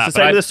alright with that. It's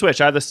the same with the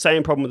Switch. I have the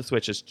same problem with the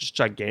Switch. It's just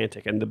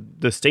gigantic, and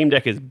the Steam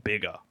Deck is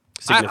bigger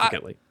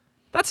significantly.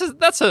 That's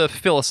a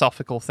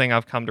philosophical thing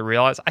I've come to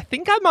realize. I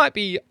think I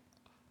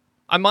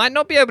might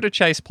not be able to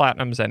chase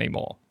platinums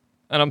anymore,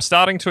 and I'm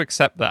starting to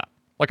accept that.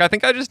 Like, I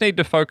think I just need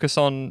to focus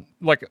on,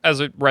 like, as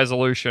a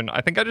resolution,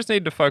 I think I just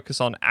need to focus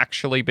on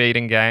actually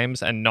beating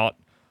games and not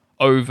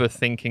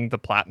overthinking the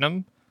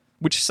platinum,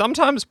 which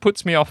sometimes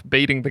puts me off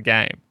beating the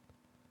game.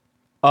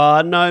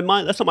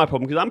 No, that's not my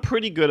problem, because I'm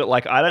pretty good at,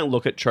 like, I don't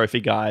look at trophy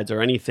guides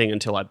or anything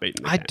until I've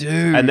beaten the game. I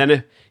do. And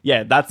then,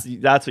 that's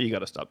what you got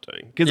to stop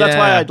doing. Because that's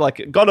why I'd,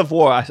 like, God of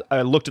War,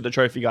 I looked at the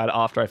trophy guide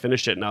after I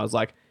finished it, and I was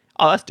like,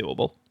 oh, that's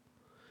doable.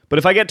 But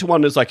if I get to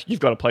one that's like, you've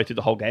got to play through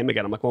the whole game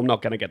again, I'm like, well, I'm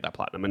not going to get that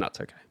platinum, and that's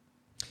okay.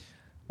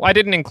 Well, I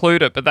didn't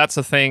include it, but that's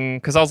a thing,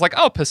 because I was like,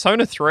 oh,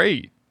 Persona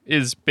 3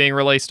 is being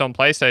released on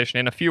PlayStation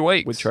in a few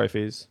weeks. With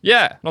trophies.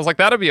 Yeah. And I was like,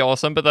 that'd be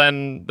awesome. But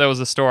then there was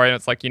a story and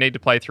it's like, you need to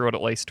play through it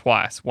at least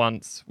twice,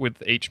 once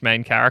with each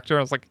main character.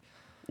 I was like,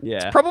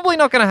 it's probably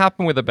not going to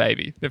happen with a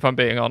baby, if I'm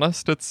being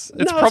honest. It's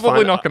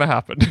probably not going to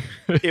happen.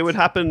 It would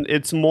happen.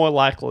 It's more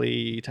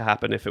likely to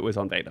happen if it was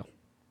on Vita.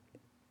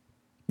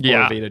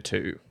 Yeah. Or Vita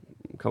 2.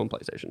 Come on,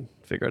 PlayStation.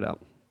 Figure it out.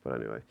 But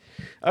anyway.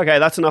 Okay,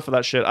 that's enough of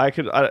that shit.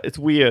 It's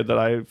weird that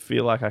I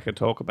feel like I could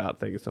talk about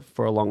things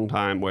for a long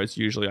time, whereas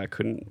usually I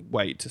couldn't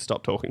wait to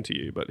stop talking to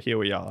you, but here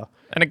we are.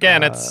 And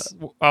again,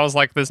 I was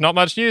like, there's not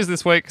much news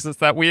this week because it's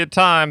that weird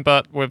time,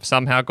 but we've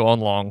somehow gone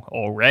long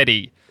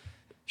already.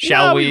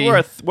 Shall we?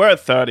 We're at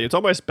 30. It's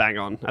almost bang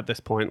on at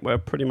this point. We're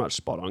pretty much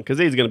spot on, because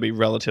these are going to be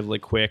relatively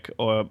quick,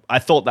 or I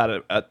thought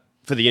that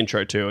for the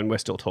intro too, and we're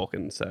still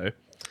talking, so...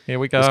 Here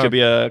we go. This could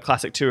be a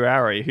classic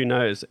 2-hour. Who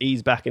knows?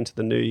 Ease back into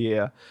the new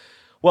year.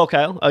 Well,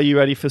 Kale, are you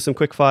ready for some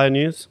quickfire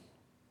news?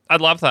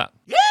 I'd love that.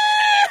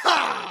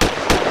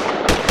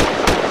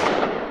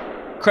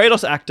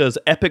 Kratos actor's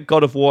epic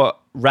God of War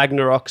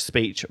Ragnarok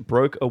speech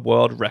broke a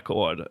world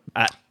record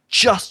at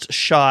just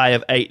shy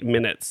of 8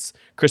 minutes.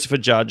 Christopher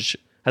Judge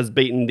has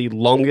beaten the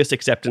longest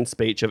acceptance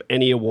speech of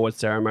any award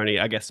ceremony,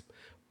 I guess,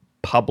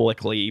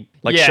 publicly,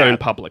 shown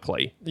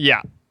publicly.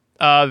 Yeah.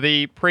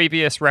 The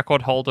previous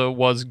record holder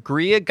was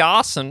Greer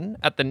Garson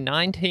at the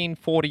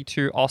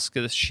 1942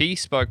 Oscars. She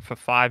spoke for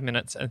 5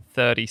 minutes and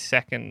 30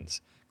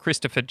 seconds.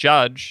 Christopher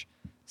Judge,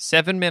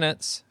 7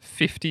 minutes,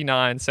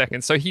 59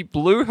 seconds. So he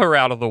blew her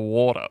out of the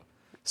water.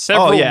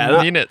 Several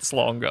minutes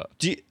longer.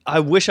 I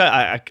wish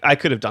I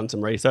could have done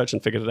some research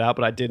and figured it out,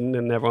 but I didn't,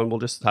 and everyone will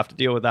just have to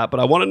deal with that. But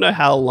I want to know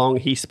how long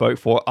he spoke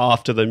for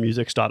after the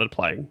music started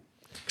playing.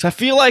 Because I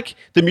feel like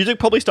the music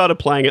probably started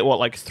playing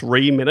at,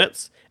 3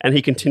 minutes, and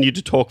he continued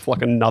to talk for,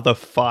 another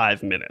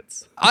 5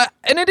 minutes.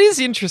 And it is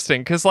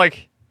interesting, because,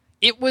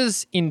 it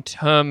was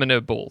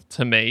interminable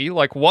to me.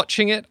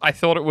 Watching it, I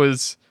thought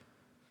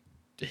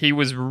he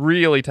was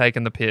really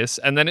taking the piss,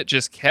 and then it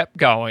just kept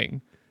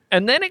going.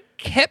 And then it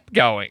kept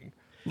going.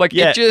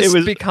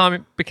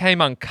 Became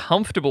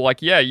uncomfortable.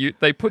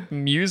 They put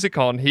music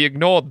on, he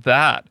ignored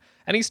that.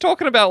 And he's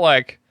talking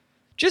about,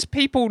 just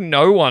people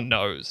no one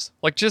knows.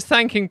 Just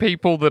thanking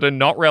people that are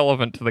not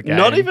relevant to the game.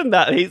 Not even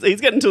that.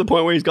 He's getting to the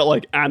point where he's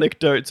got,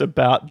 anecdotes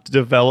about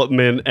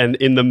development and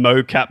in the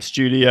mocap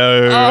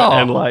studio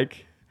and,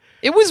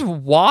 It was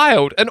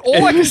wild. And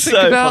all I can think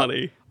about...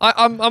 Funny.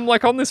 I'm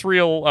on this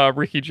real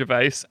Ricky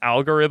Gervais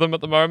algorithm at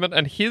the moment,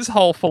 and his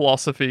whole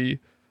philosophy...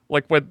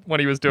 when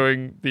he was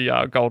doing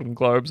the Golden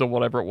Globes or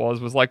whatever it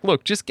was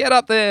look, just get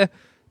up there,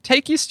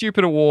 take your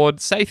stupid award,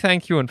 say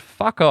thank you, and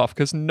fuck off,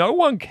 because no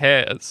one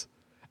cares.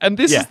 And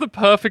this Yeah. is the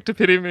perfect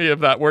epitome of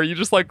that, where you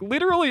just like,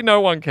 literally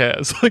no one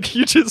cares. Like,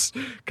 you just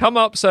come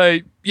up,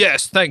 say,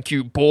 yes, thank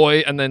you, boy,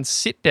 and then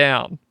sit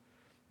down.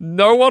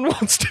 No one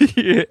wants to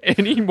hear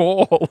any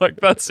more. Like,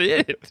 that's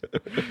it.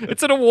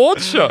 It's an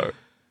awards show.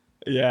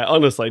 Yeah,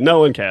 honestly, no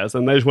one cares,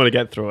 and they just want to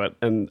get through it.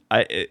 And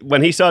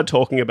when he started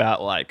talking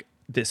about like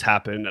this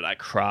happened, and I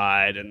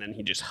cried, and then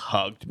he just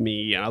hugged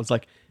me, and I was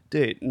like,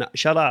 dude, no,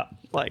 shut up.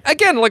 Like,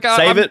 Again, like,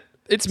 save it.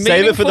 It's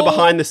save it for the meaningful.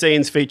 behind the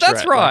scenes feature.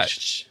 That's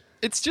right.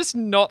 It's just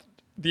not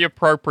the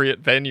appropriate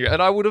venue.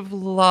 And I would have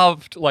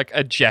loved like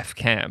a Jeff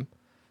cam.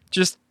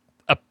 Just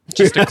a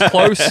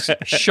close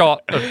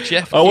shot of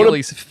Jeff I wanna-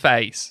 Keighley's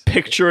face.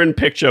 Picture in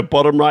picture,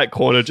 bottom right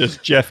corner,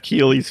 just Jeff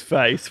Keighley's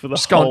face for the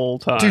whole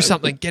time. Do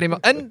something, get him.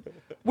 And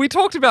we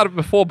talked about it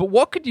before, but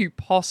what could you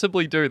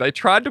possibly do? They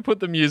tried to put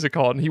the music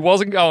on. He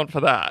wasn't going for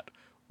that.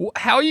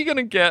 How are you going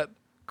to get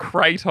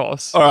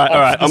Kratos? All right.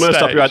 off the I'm going to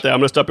stop you right stage? there. I'm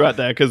going to stop you right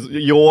there because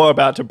you're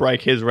about to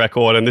break his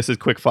record, and this is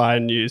quick fire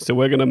news. So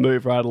we're going to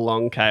move right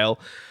along, Kale.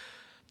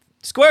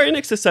 Square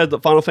Enix has said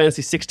that Final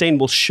Fantasy 16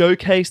 will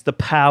showcase the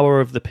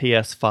power of the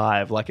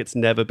PS5 like it's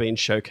never been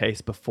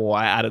showcased before.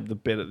 I added the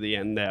bit at the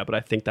end there, but I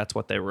think that's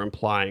what they were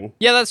implying.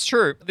 Yeah, that's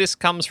true. This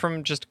comes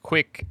from just a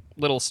quick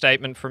little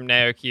statement from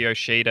Naoki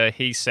Yoshida.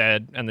 He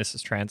said, and this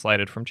is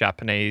translated from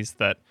Japanese,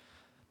 that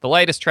the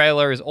latest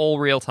trailer is all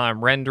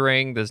real-time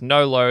rendering. There's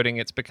no loading.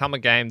 It's become a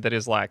game that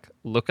is like,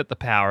 look at the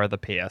power of the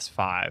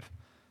PS5.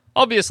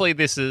 Obviously,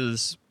 this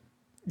is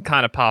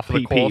kind of par for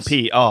the course.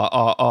 PR.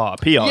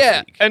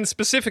 Yeah, and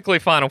specifically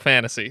Final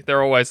Fantasy.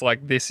 They're always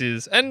like, this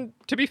is... And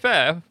to be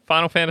fair,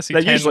 Final Fantasy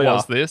They 10 usually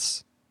was are.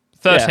 this.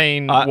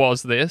 13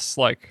 was this.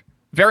 Like,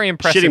 very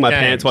impressive Shitting my games.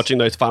 pants watching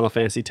those Final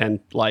Fantasy X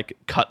like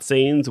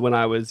cutscenes when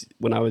I was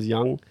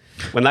young.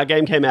 When that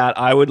game came out,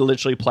 I would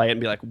literally play it and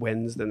be like,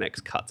 "When's the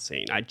next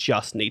cutscene? I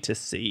just need to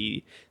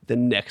see the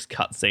next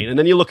cutscene." And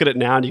then you look at it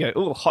now and you go,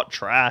 "Oh, hot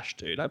trash,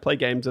 dude! I play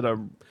games that are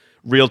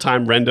real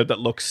time rendered that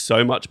look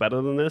so much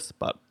better than this."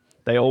 But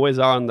they always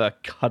are on the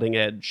cutting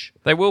edge.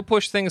 They will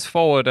push things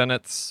forward, and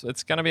it's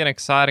going to be an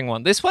exciting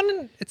one. This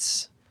one,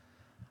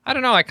 I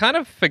don't know, I kind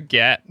of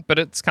forget, but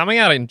it's coming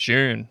out in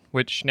June,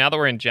 which now that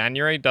we're in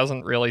January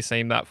doesn't really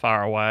seem that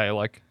far away.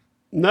 Like,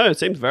 No, it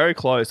seems very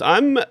close.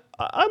 I'm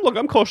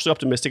cautiously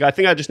optimistic. I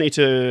think I just need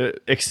to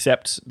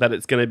accept that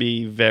it's going to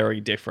be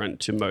very different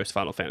to most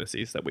Final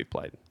Fantasies that we've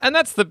played. and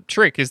that's the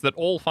trick, is that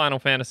all Final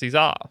Fantasies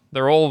are.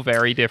 They're all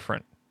very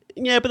different.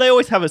 Yeah, but they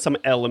always have some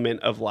element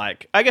of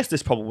like. I guess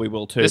this probably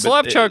will too. This will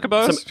but have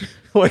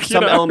chocobos.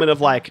 Some element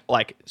of like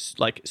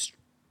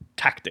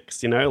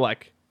tactics. You know,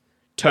 like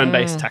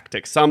turn-based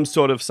tactics. Some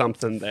sort of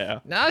something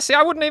there. Nah, see,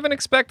 I wouldn't even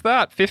expect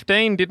that.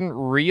 15 didn't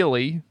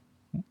really.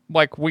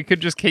 Like, we could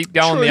just keep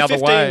going True, the other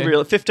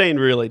way. 15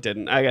 really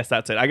didn't. I guess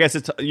that's it. I guess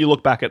it's you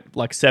look back at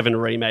like 7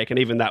 Remake, and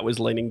even that was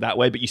leaning that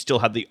way, but you still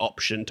had the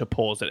option to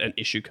pause it and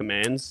issue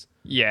commands.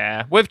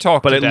 Yeah, we've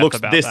talked But to it death looks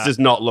about this that. does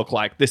not look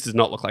like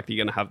you're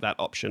going to have that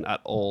option at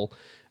all.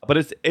 But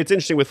it's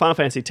interesting with Final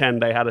Fantasy X.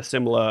 They had a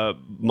similar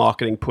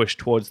marketing push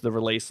towards the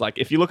release. Like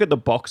if you look at the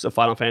box of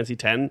Final Fantasy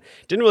X, it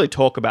didn't really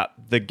talk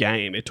about the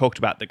game. It talked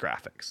about the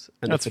graphics.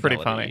 And That's the pretty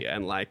fidelity, funny.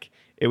 and like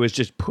it was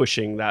just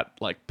pushing that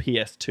like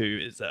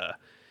PS2 is a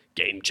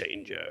game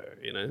changer.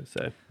 You know,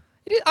 so.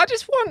 I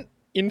just want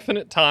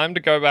infinite time to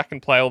go back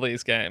and play all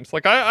these games.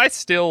 Like, I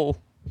still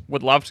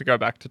would love to go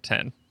back to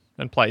 10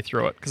 and play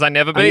through it, because I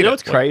never beat And you know it.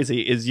 what's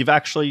crazy is you've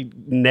actually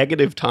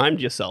negative timed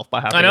yourself by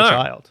having I know. a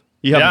child.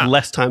 You have Yeah.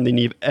 less time than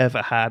you've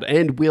ever had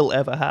and will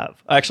ever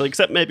have. Actually,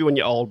 except maybe when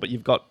you're old, but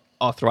you've got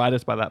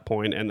arthritis by that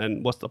point, and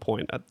then what's the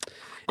point?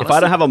 If I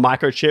don't have a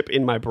microchip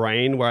in my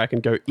brain where I can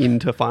go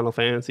into Final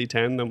Fantasy X,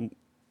 then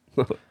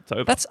it's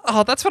over. That's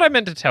what I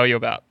meant to tell you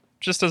about.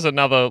 Just as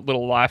another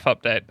little life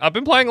update. I've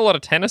been playing a lot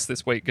of tennis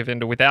this week,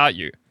 Govinda, without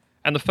you.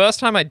 And the first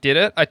time I did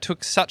it, I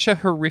took such a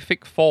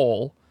horrific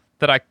fall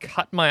that I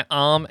cut my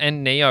arm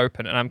and knee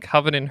open, and I'm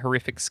covered in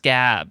horrific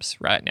scabs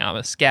right now. I'm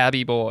a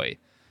scabby boy.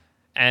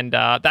 And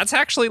that's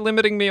actually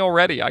limiting me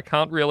already. I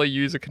can't really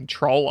use a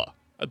controller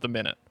at the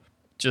minute,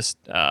 just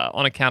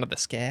on account of the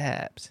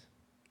scabs.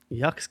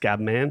 Yuck, Scab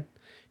Man.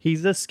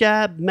 He's a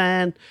Scab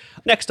Man.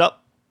 Next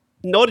up,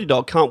 Naughty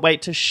Dog can't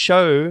wait to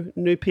show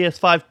new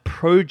PS5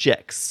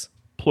 projects.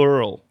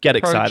 Plural. Get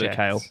excited, Projects.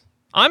 Kale.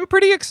 I'm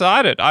pretty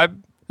excited.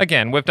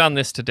 Again, we've done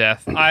this to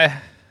death. I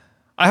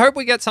hope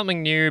we get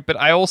something new, but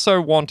I also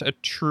want a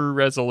true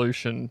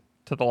resolution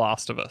to The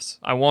Last of Us.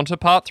 I want a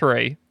part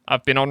 3.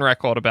 I've been on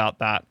record about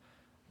that.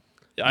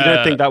 You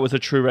don't think that was a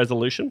true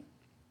resolution?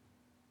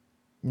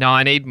 No,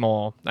 I need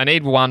more. I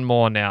need one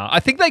more now. I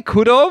think they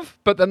could have,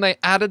 but then they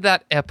added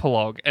that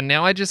epilogue, and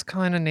now I just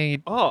kind of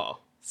need Oh.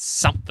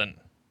 something.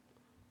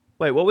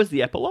 Wait, what was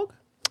the epilogue?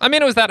 I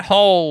mean, it was that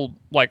whole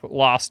like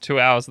last 2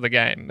 hours of the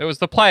game. It was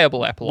the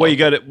playable epilogue.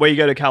 Where you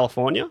go to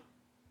California?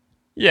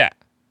 Yeah.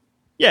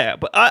 Yeah,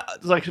 but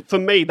like for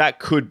me, that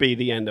could be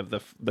the end of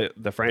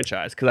the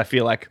franchise because I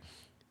feel like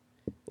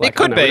It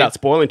could be. without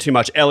spoiling too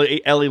much.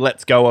 Ellie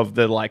lets go of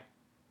the like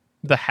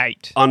The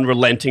hate.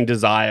 unrelenting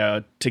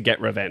desire to get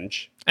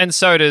revenge. And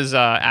so does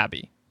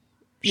Abby.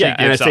 and it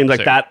gives seems up like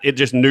to. that it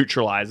just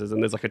neutralizes,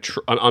 and there's like an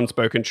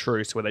unspoken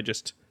truce where they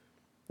just,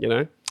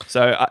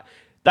 So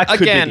that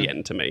could Again, be the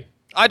end to me.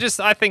 I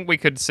think we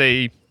could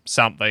see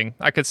something.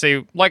 I could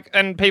see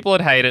and people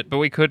would hate it, but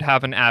we could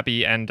have an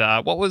Abby and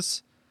what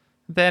was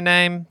their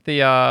name?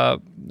 The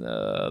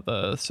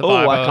survivor.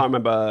 Oh, I can't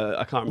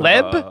remember.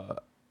 Leb?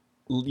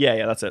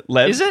 Yeah, that's it.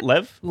 Lev? Is it?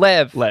 Lev?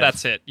 Lev. Lev.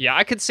 That's it. Yeah,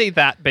 I could see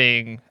that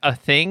being a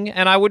thing,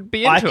 and I would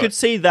be I into could it.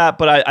 see that,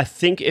 but I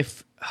think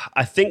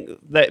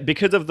that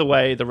because of the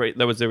way there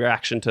was a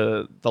reaction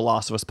to The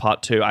Last of Us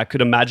Part 2, I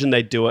could imagine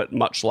they do it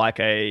much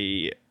like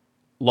a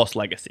Lost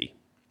Legacy.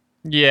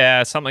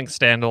 Yeah, something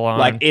standalone.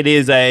 Like it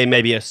is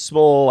maybe a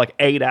small, like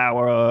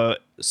 8-hour,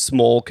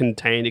 small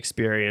contained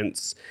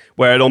experience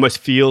where it almost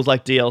feels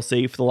like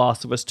DLC for The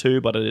Last of Us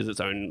 2, but it is its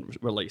own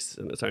release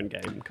and its own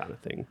game kind of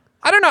thing.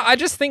 I don't know. I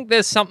just think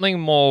there's something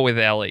more with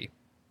Ellie.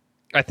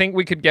 I think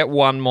we could get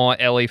one more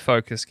Ellie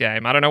focused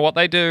game. I don't know what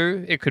they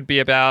do. It could be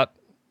about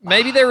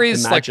maybe there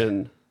is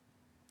Imagine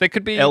there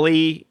could be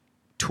Ellie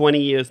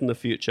 20 years in the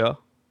future.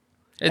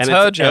 It's and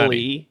her it's journey.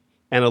 Ellie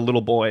and a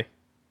little boy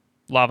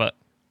Love it.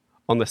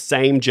 on the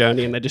same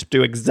journey, and they just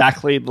do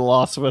exactly The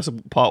Last of Us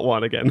Part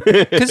 1 again.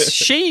 Because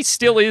she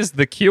still is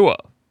the cure.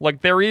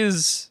 Like there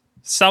is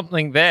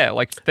something there.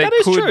 Like That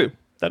is true.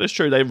 That is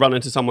true. They run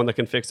into someone that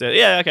can fix it.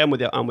 Yeah, okay, I'm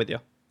with you.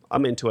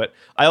 I'm into it.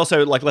 I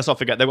also, let's not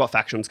forget, they've got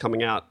factions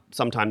coming out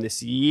sometime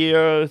this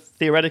year,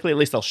 theoretically. At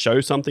least they'll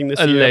show something this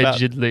year about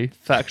Allegedly.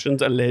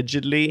 factions,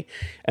 allegedly.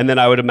 And then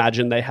I would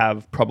imagine they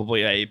have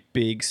probably a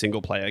big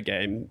single-player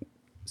game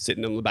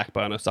sitting on the back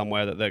burner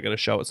somewhere that they're going to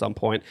show at some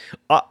point.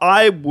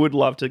 I would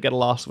love to get a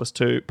Last of Us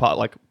 2,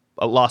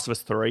 a Last of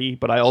Us 3,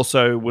 but I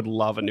also would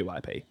love a new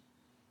IP.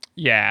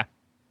 Yeah.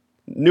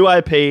 New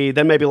IP,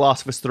 then maybe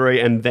Last of Us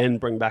 3, and then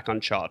bring back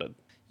Uncharted.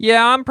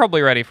 Yeah, I'm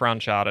probably ready for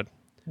Uncharted.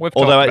 We've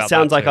Although talked it about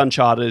sounds that like too.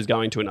 Uncharted is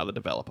going to another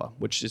developer,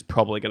 which is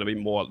probably going to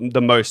be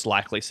the most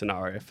likely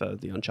scenario for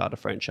the Uncharted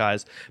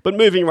franchise. But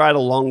moving right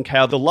along,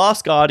 Kale, The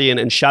Last Guardian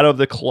and Shadow of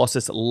the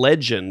Colossus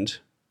Legend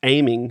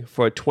aiming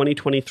for a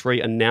 2023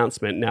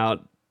 announcement.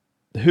 Now,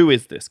 who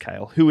is this,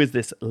 Kale? Who is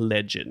this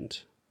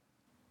legend?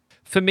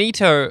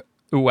 Fumito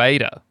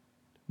Ueda,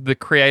 the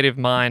creative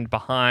mind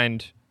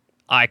behind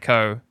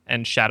Ico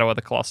and Shadow of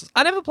the Colossus.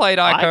 I never played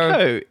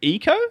Ico.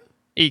 Eco?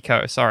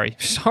 Eco, sorry.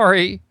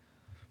 Sorry.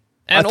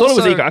 And I thought it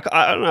was also- Eco.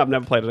 I don't know. I've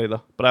never played it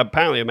either, but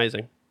apparently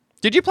amazing.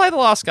 Did you play The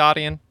Last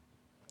Guardian?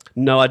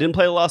 No, I didn't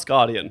play The Last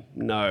Guardian.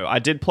 No, I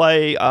did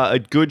play a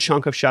good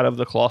chunk of Shadow of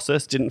the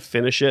Colossus. Didn't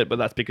finish it, but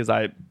that's because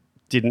I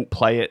didn't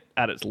play it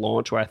at its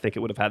launch, where I think it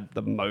would have had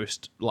the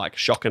most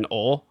shock and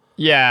awe.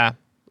 Yeah.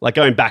 Like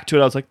going back to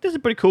it, I was like, "This is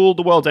pretty cool.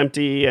 The world's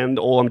empty, and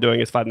all I'm doing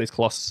is fighting these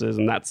colossuses,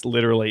 and that's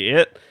literally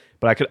it."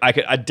 But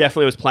I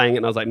definitely was playing it,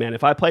 and I was like, "Man,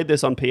 if I played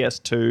this on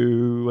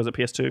PS2, was it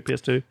PS2?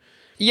 PS2?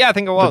 Yeah, I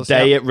think it was. The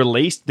day yeah. it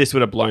released, this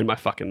would have blown my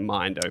fucking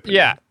mind open."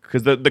 Yeah.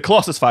 because the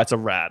Colossus fights are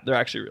rad. They're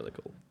actually really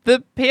cool.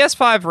 The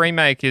PS5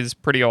 remake is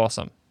pretty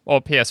awesome.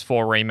 Or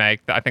PS4 remake.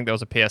 I think there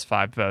was a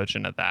PS5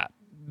 version of that.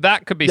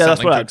 That could be Yeah,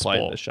 that's something what to I explore.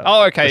 played. The Shadow,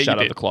 oh, okay. the you Shadow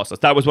of did. the Colossus.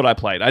 That was what I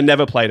played. I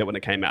never played it when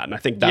it came out, and I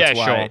think that's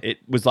Yeah, why sure. it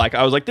was like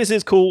I was like, this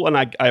is cool, and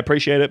I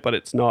appreciate it, but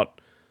it's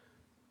not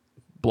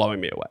blowing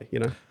me away. You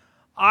know?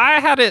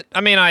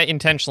 I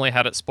intentionally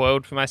had it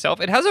spoiled for myself.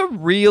 It has a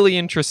really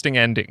interesting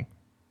ending.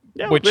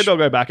 Yeah, Which- maybe I'll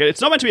go back.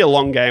 It's not meant to be a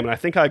long game, and I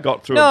think I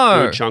got through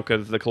No. a good chunk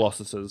of the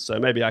Colossuses, so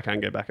maybe I can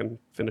go back and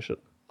finish it.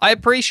 I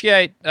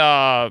appreciate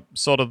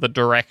sort of the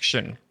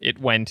direction it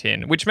went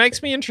in, which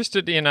makes me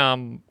interested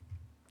in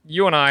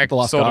you and I The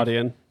Last sort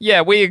Guardian. of yeah,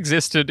 we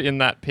existed in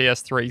that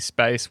PS3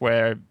 space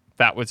where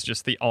that was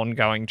just the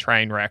ongoing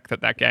train wreck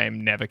that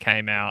game never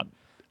came out. And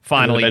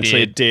Finally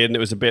eventually did. it did, and it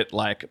was a bit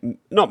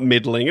not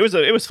middling. It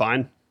was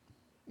fine.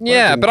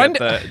 Yeah, didn't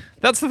but get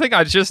that's the thing.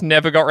 I just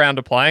never got around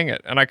to playing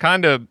it, and I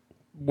kind of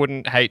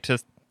wouldn't hate to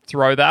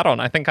throw that on.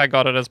 I think I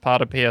got it as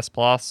part of PS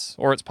Plus,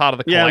 or it's part of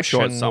the Yeah, I'm collection.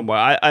 sure it's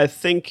somewhere. I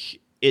think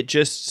it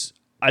just...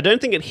 I don't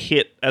think it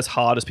hit as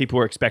hard as people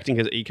were expecting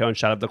because Eco and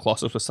Shadow of the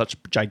Colossus were such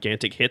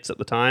gigantic hits at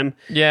the time.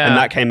 Yeah. And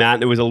that came out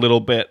and it was a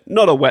little bit,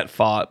 not a wet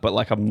fart, but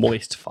like a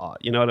moist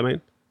fart. You know what I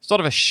mean? Sort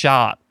of a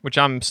shart, which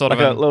I'm sort Like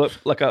of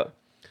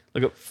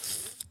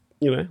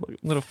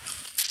little...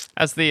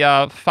 As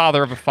the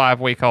father of a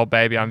 5-week-old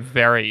baby, I'm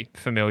very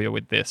familiar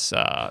with this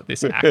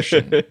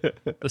action,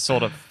 the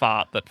sort of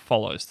fart that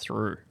follows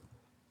through.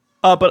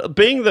 But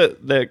being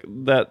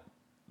that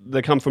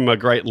they come from a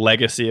great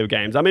legacy of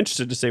games, I'm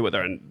interested to see what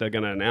they're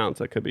going to announce.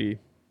 That could be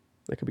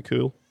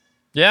cool.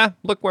 Yeah,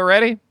 look, we're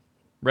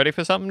ready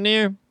for something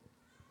new.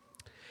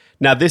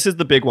 Now, this is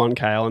the big one,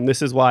 Kale, and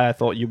this is why I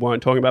thought you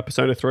weren't talking about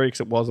Persona 3 because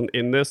it wasn't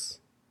in this.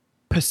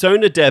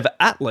 Persona Dev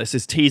Atlas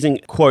is teasing,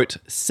 quote,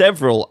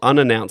 several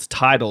unannounced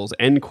titles,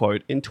 end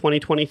quote, in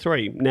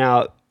 2023.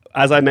 Now,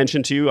 as I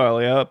mentioned to you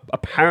earlier,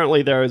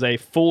 apparently there is a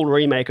full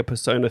remake of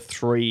Persona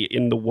 3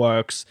 in the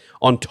works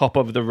on top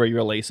of the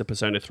re-release of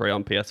Persona 3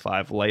 on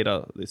PS5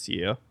 later this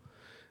year.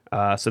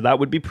 So that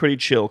would be pretty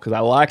chill because I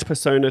liked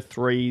Persona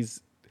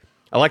 3's...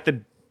 I like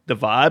the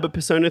vibe of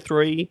Persona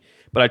 3,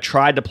 but I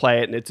tried to play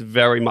it, and it's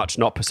very much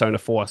not Persona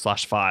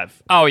 4/5.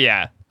 Oh,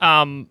 yeah.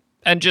 And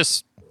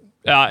just,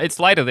 it's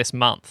later this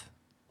month.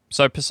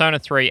 So Persona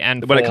 3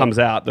 and 4. When it comes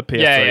out, the PS3.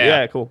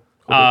 Yeah, cool.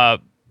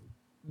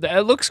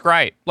 It looks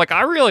great. Like,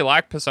 I really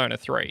like Persona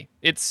 3.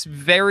 It's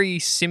very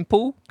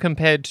simple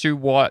compared to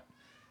what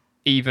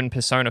even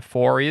Persona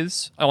 4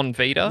 is on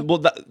Vita.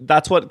 Well,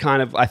 that's what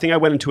kind of... I think I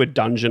went into a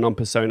dungeon on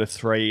Persona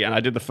 3, and I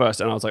did the first,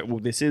 and I was like, well,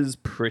 this is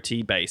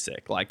pretty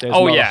basic. Like, there's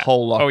not a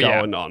whole lot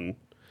going on.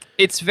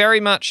 It's very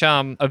much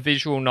a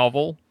visual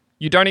novel.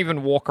 You don't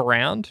even walk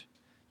around.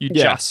 You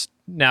just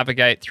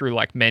navigate through,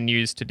 like,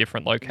 menus to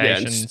different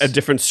locations. Yeah,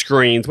 different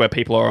screens where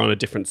people are on a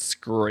different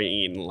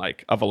screen,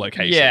 like, of a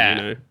location,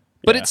 you know?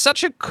 But it's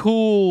such a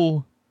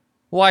cool...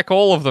 Like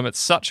all of them, it's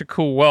such a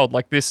cool world.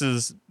 Like, this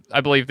is... I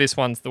believe this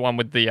one's the one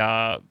with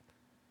the...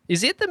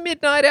 is it the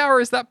Midnight Hour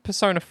or is that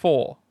Persona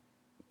 4?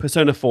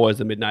 Persona 4 is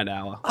the Midnight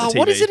Hour. Oh,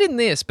 what is it in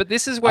this? But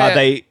this is where...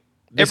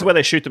 This is where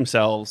they shoot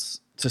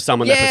themselves to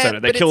summon their persona.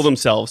 They kill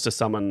themselves to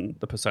summon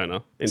the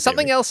persona.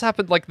 Something else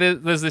happened. Like,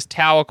 there's this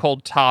tower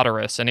called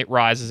Tartarus, and it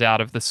rises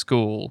out of the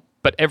school.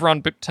 But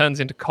everyone turns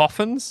into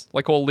coffins.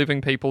 Like, all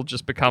living people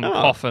just become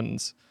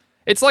coffins.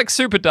 It's, like,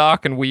 super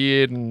dark and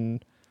weird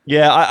and...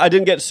 Yeah, I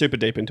didn't get super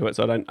deep into it,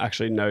 so I don't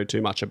actually know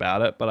too much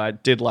about it, but I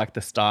did like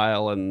the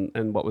style and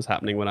what was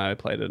happening when I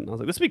played it, and I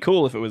was like, this would be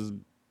cool if it was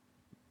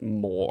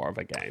more of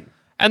a game.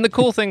 And the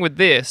cool thing with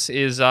this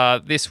is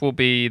this will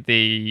be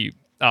the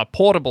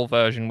portable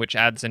version, which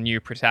adds a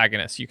new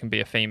protagonist. You can be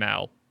a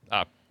female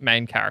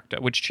main character,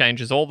 which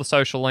changes all the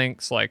social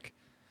links. Like,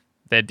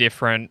 they're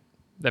different.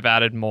 They've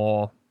added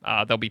more.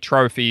 There'll be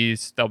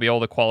trophies. There'll be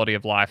all the quality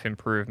of life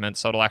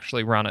improvements, so it'll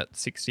actually run at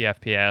 60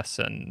 FPS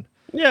and...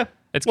 Yeah.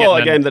 A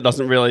game that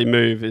doesn't really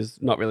move is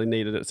not really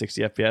needed at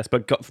 60 FPS,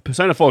 but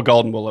Persona 4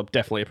 Golden will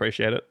definitely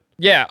appreciate it.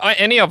 Yeah,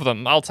 any of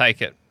them, I'll take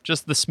it.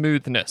 Just the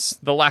smoothness,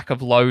 the lack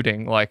of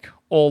loading, like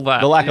all that.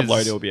 The lack of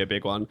loading will be a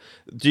big one.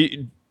 Do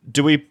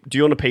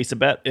you want a pizza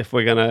bet if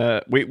we're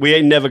gonna... We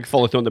ain't never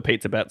follow through on the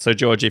pizza bet, so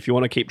George, if you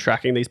want to keep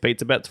tracking these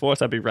pizza bets for us,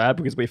 that'd be rad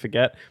because we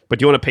forget. But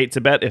do you want a pizza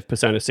bet if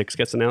Persona 6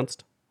 gets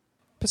announced?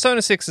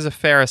 Persona 6 is a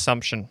fair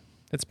assumption.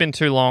 It's been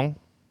too long.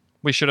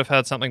 We should have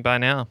heard something by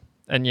now.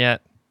 And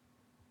yet...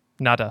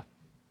 nada.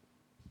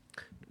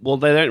 Well,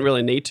 they don't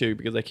really need to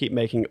because they keep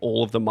making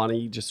all of the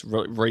money just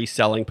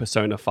reselling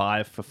Persona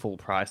 5 for full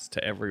price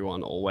to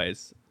everyone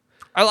always.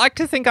 I like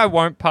to think I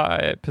won't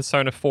buy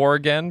Persona 4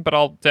 again, but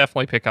I'll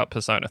definitely pick up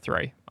Persona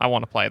 3. I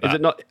want to play that. Is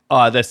it not?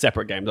 They're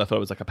separate games. I thought it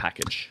was like a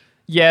package.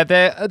 Yeah,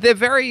 they're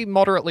very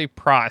moderately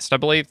priced. I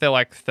believe they're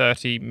like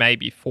 30,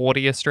 maybe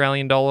 40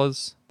 Australian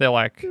dollars. They're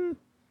like...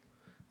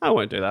 I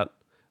won't do that.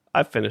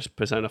 I've finished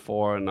Persona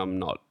 4 and I'm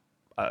not...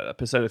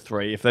 Persona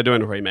 3, if they're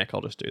doing a remake,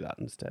 I'll just do that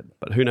instead.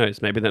 But who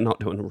knows? Maybe they're not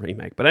doing a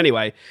remake. But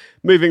anyway,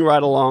 moving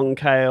right along,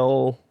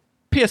 Kale.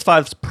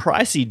 PS5's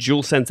pricey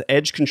DualSense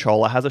Edge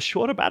controller has a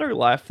shorter battery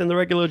life than the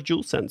regular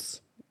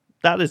DualSense.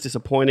 That is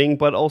disappointing,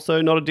 but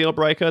also not a deal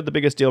breaker. The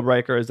biggest deal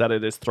breaker is that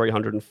it is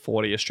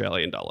 340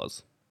 Australian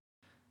dollars.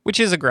 Which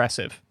is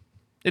aggressive.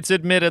 It's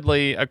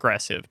admittedly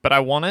aggressive, but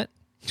I want it.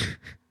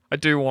 I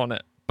do want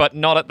it. But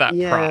not at that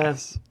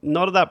price.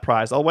 Not at that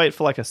price. I'll wait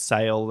for like a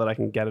sale that I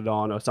can get it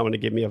on or someone to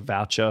give me a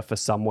voucher for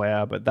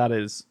somewhere, but that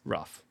is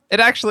rough.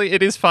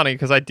 It is funny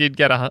because I did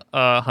get a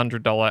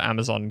 $100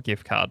 Amazon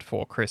gift card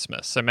for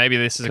Christmas. So maybe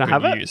this is a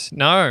good use.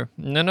 No.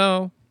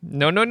 You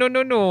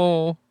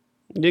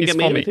didn't get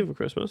me anything for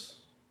Christmas?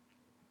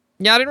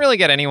 Yeah, I didn't really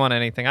get anyone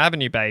anything. I have a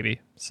new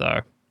baby, so...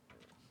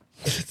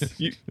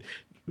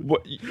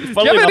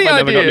 I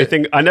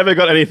never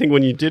got anything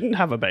when you didn't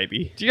have a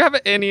baby. Do you have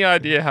any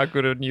idea how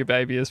good a new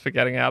baby is for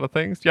getting out of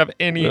things? Do you have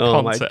any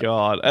concept? Oh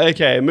my god.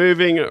 Okay,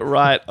 moving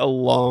right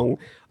along.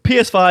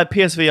 PS5,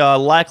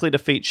 PSVR likely to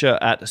feature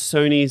at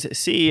Sony's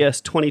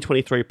CES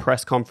 2023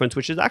 press conference,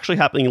 which is actually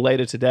happening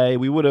later today.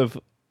 We would have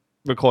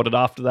recorded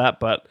after that,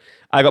 but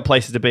I got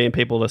places to be and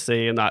people to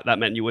see, and that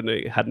meant you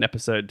wouldn't have had an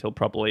episode till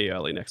probably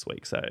early next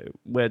week. So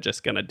we're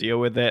just going to deal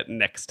with it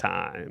next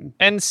time.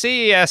 And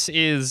CES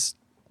is...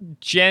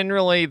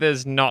 generally,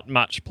 there's not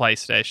much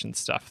PlayStation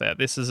stuff there.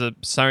 This is a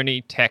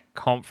Sony tech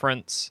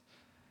conference.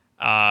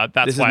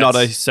 This is not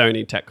a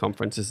Sony tech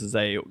conference. This is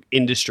a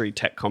industry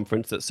tech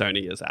conference that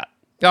Sony is at.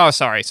 Oh,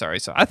 sorry.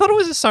 I thought it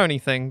was a Sony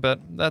thing, but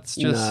that's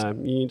just... No,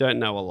 you don't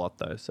know a lot,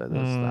 though, so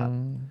there's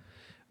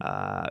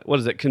that. What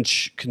is it?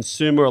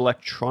 Consumer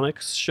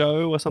Electronics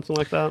Show or something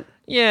like that?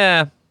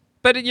 Yeah,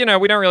 but, we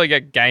don't really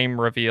get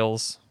game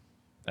reveals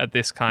at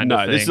this kind of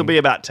thing. No, this will be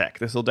about tech.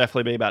 This will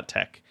definitely be about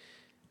tech.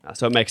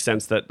 So it makes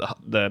sense that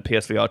the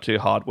PSVR 2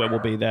 hardware will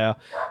be there.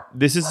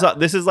 This is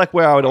like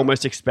where I would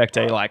almost expect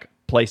a like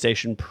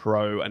PlayStation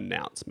Pro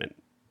announcement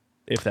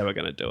if they were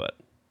going to do it.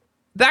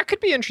 That could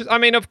be interesting. I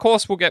mean, of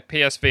course, we'll get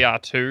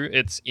PSVR 2.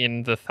 It's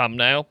in the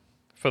thumbnail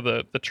for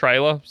the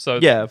trailer. So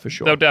yeah, for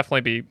sure. There'll definitely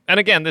be... And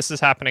again, this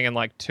is happening in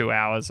like 2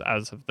 hours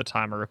as of the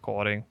time of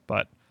recording.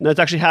 But no, it's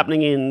actually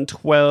happening in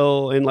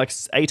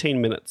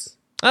 18 minutes.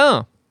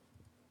 Oh.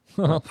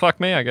 Fuck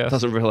me, I guess.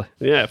 Doesn't really.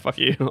 Yeah, fuck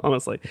you,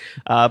 honestly.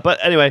 But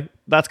anyway,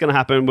 that's going to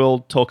happen. We'll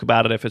talk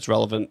about it if it's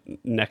relevant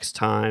next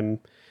time.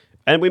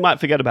 And we might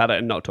forget about it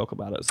and not talk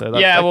about it. So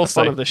that's we'll the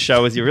fun see. of the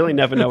show is you really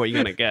never know what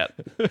you're going to get.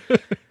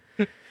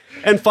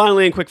 And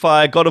finally, in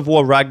quickfire, God of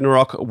War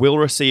Ragnarok will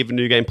receive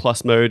New Game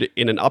Plus mode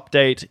in an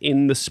update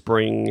in the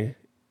spring,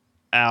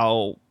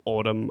 our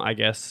autumn, I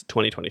guess,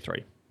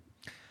 2023.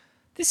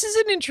 This is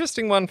an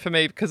interesting one for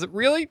me because it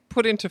really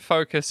put into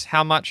focus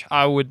how much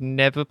I would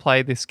never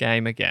play this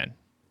game again.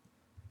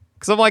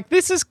 Because I'm like,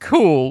 this is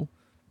cool,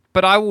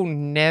 but I will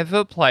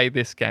never play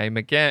this game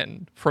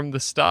again from the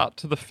start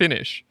to the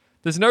finish.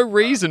 There's no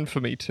reason for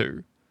me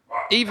to.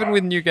 Even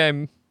with New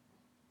Game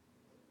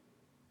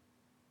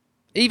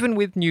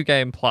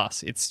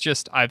Plus, it's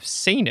just, I've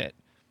seen it.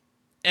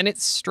 And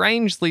it's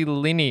strangely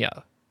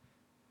linear.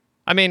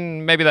 I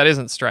mean, maybe that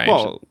isn't strange.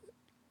 Well,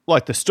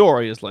 like the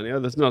story is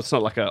linear. It's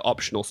not like an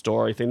optional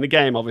story thing. The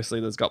game,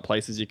 obviously, there's got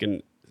places you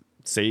can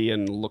see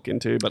and look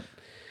into, but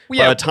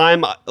by the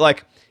time,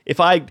 like, if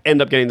I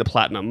end up getting the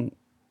platinum,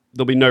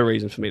 there'll be no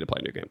reason for me to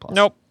play New Game Plus.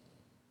 Nope.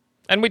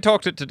 And we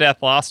talked it to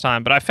death last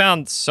time, but I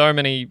found so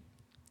many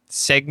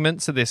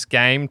segments of this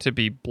game to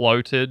be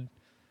bloated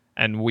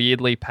and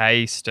weirdly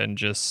paced and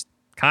just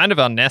kind of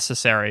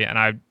unnecessary, and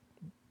I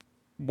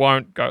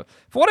won't go.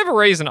 For whatever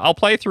reason, I'll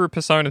play through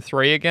Persona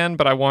 3 again,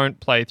 but I won't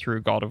play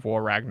through God of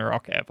War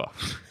Ragnarok ever.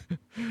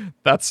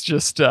 That's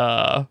just,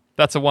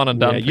 that's a one and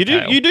done.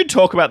 Yeah, you do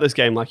talk about this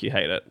game like you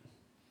hate it.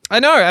 I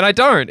know, and I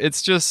don't.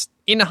 It's just,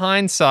 in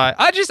hindsight,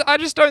 I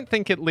just don't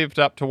think it lived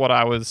up to what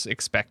I was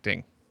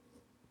expecting.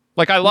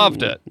 Like, I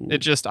loved it. It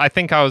just, I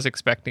think I was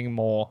expecting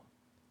more.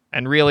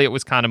 And really, it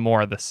was kind of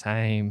more of the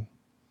same.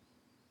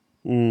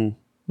 But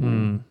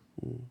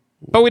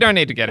we don't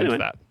need to get into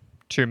that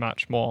too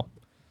much more.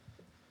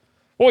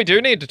 What we do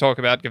need to talk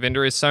about,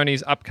 Govinda, is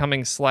Sony's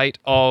upcoming slate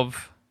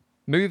of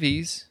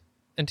movies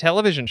and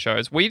television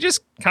shows. We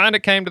just kind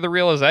of came to the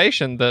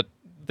realization that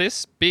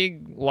this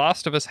big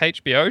Last of Us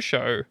HBO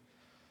show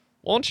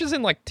launches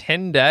in like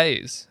 10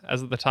 days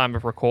as of the time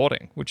of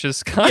recording, which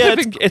is kind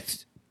of...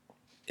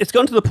 It's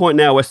gone to the point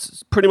now where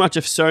pretty much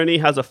if Sony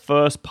has a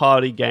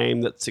first-party game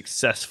that's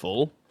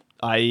successful,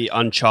 i.e.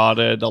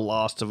 Uncharted, The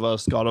Last of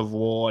Us, God of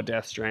War,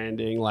 Death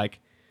Stranding, like...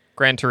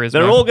 Gran Turismo.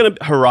 They're all going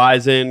to...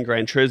 Horizon,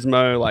 Gran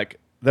Turismo, like...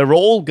 They're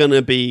all going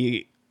to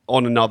be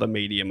on another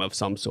medium of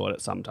some sort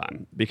at some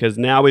time. Because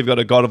now we've got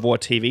a God of War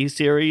TV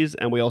series,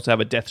 and we also have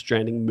a Death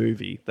Stranding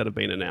movie that have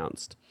been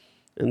announced.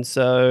 And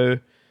so...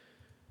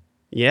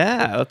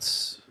 Yeah,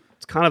 it's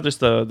kind of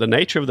just the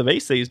nature of the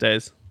beast these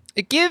days.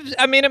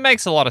 It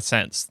makes a lot of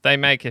sense. They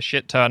make a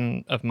shit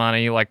ton of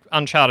money, like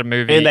Uncharted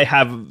movie. And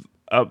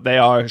they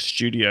are a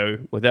studio.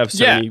 Like they have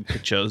Sony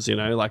Pictures, you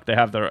know, like they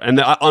have their, and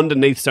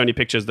underneath Sony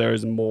Pictures, there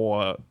is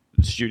more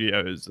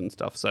studios and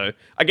stuff. So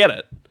I get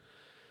it.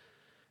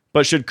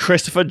 But should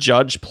Christopher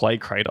Judge play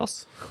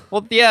Kratos?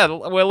 Well, yeah,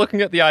 we're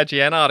looking at the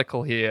IGN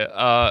article here.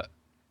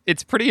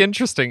 It's pretty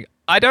interesting.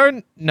 I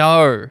don't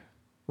know,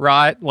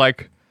 right?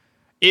 Like,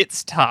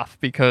 it's tough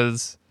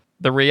because...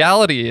 The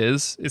reality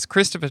is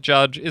Christopher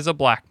Judge is a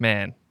black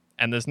man,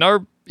 and there's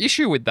no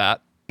issue with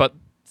that, but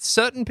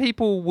certain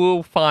people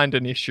will find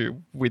an issue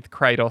with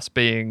Kratos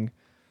being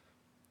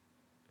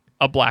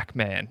a black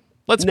man.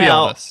 Let's be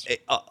honest.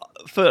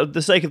 For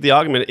the sake of the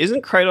argument,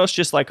 isn't Kratos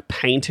just like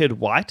painted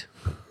white?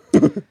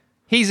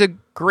 He's a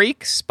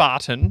Greek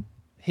Spartan.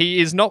 He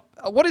is not...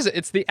 What is it?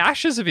 It's the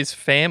ashes of his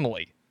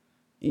family.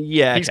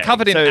 Yeah, he's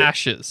covered in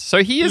ashes.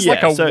 So he is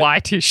like a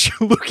whitish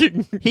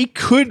looking... He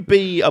could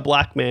be a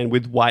black man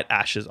with white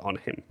ashes on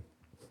him.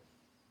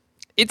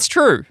 It's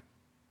true.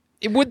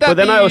 Would that But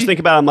then I always think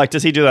about him like,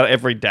 does he do that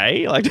every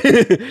day? Like,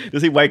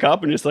 does he wake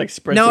up and just like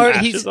spread some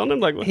ashes on him?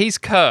 Like, he's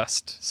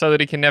cursed so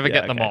that he can never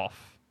get them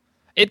off.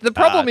 The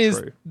problem is,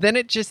 true. Then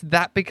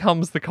that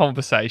becomes the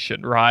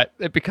conversation, right?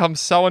 It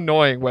becomes so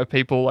annoying where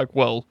people are like,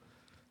 well,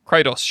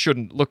 Kratos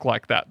shouldn't look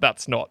like that.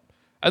 That's not...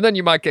 And then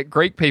you might get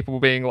Greek people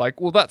being like,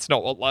 well, that's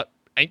not what like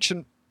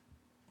ancient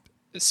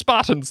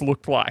Spartans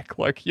looked like.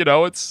 Like, you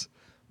know,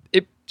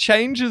 it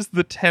changes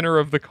the tenor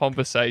of the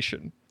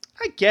conversation.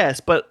 I guess,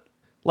 but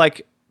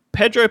like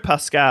Pedro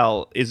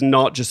Pascal is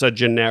not just a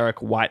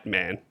generic white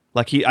man.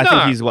 Like I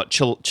think he's what,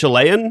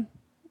 Chilean?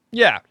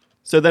 Yeah.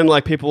 So then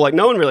like people like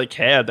no one really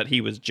cared that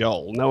he was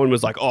Joel. No one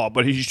was like, "Oh,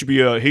 but he should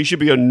be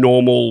a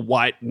normal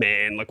white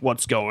man. Like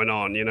what's going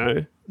on, you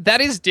know?"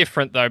 That is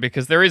different though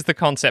because there is the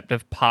concept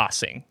of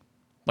passing.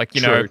 Like,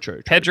 you know,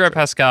 Pedro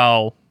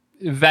Pascal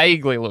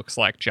vaguely looks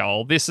like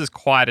Joel. This is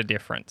quite a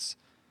difference.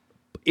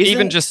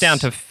 Even just down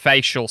to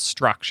facial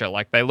structure.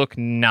 Like, they look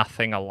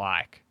nothing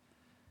alike.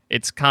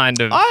 It's kind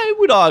of... I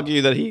would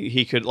argue that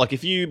he could... Like,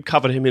 if you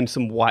covered him in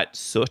some white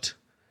soot,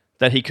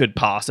 that he could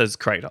pass as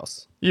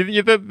Kratos.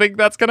 You think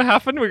that's going to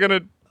happen? We're going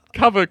to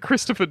cover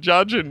Christopher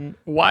Judge in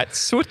white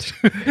soot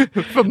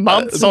for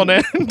months on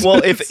end?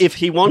 Well, if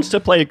he wants to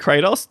play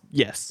Kratos,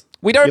 yes.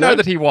 We don't know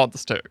that he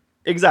wants to.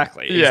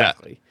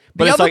 Exactly.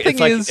 But the it's other like,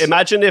 thing is...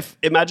 imagine if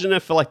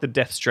for like the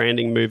Death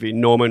Stranding movie,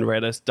 Norman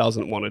Reedus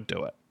doesn't want to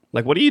do it.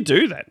 Like, what do you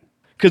do then?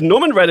 Because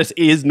Norman Reedus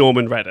is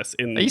Norman Reedus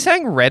in Are you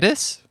saying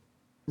Redis?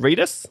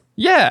 Reedus?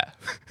 Yeah.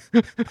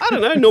 I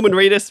don't know. Norman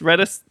Reedus.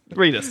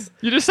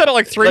 You just said it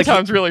like three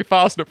times really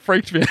fast and it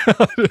freaked me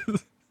out.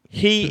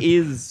 He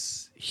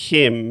is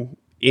him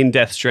in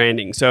Death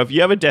Stranding. So if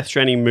you have a Death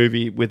Stranding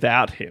movie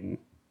without him,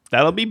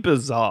 that'll be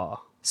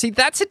bizarre. See,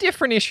 that's a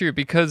different issue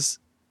because...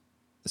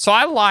 So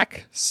I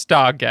like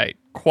Stargate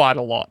quite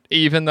a lot,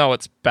 even though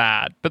it's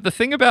bad. But the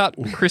thing about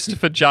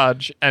Christopher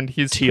Judge and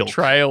his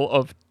portrayal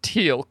of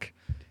Teal'c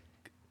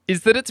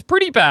is that it's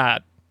pretty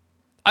bad.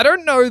 I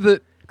don't know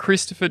that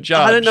Christopher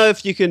Judge... I don't know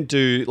if you can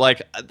do...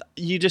 Like,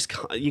 you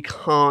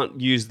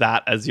can't use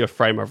that as your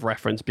frame of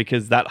reference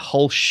because that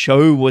whole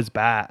show was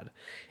bad.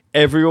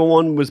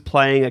 Everyone was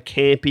playing a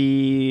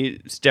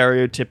campy,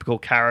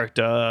 stereotypical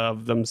character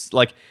of them.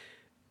 Like,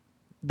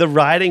 the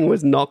writing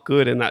was not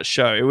good in that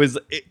show.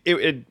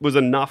 It was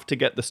enough to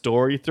get the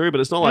story through, but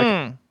it's not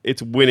like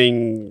it's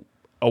winning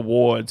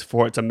awards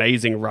for its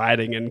amazing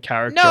writing and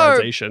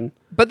characterization. No,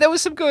 but there were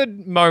some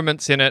good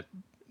moments in it.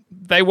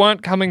 They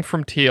weren't coming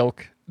from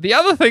Teal'c. The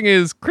other thing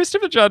is,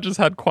 Christopher Judge has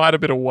had quite a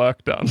bit of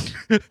work done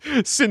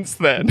since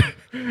then.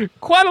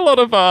 Quite a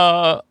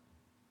lot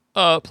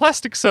of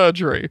plastic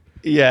surgery.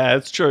 Yeah,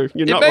 it's true.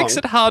 You're not wrong. It makes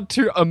it hard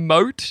to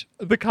emote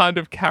the kind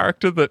of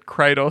character that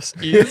Kratos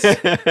is.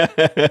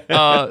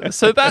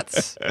 So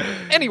that's...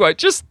 Anyway,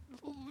 just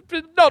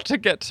not to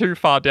get too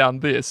far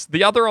down this.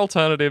 The other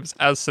alternatives,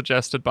 as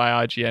suggested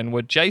by IGN,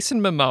 were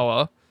Jason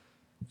Momoa,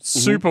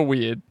 super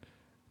weird,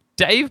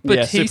 Dave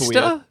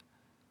Bautista, weird.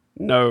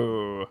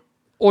 No,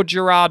 or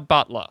Gerard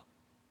Butler.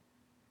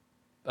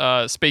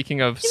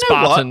 Speaking of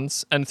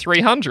Spartans and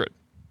 300.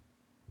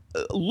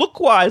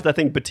 Look-wise, I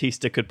think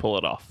Bautista could pull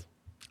it off.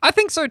 I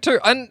think so too.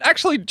 And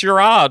actually,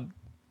 Gerard,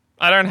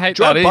 I don't hate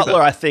Gerard that either.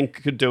 Butler, I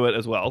think, could do it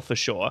as well, for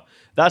sure.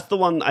 That's the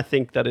one I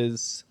think that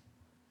is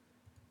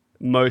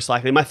most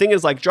likely. My thing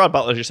is, like, Gerard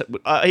Butler,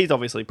 he's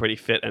obviously pretty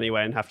fit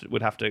anyway and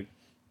would have to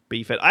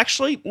be fit.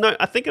 Actually, no,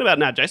 I'm thinking about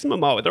it now. Jason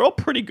Momoa, they're all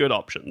pretty good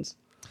options.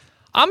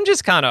 I'm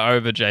just kind of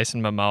over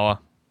Jason Momoa.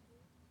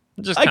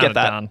 I get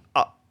that. Done.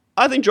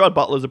 I think Gerard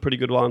Butler's a pretty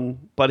good one,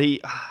 but he's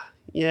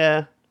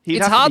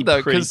hard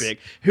though because big.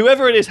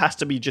 Whoever it is has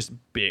to be just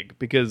big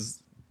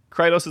because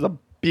Kratos is a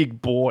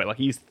big boy. Like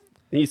he's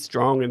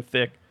strong and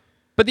thick.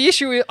 But the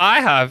issue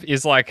I have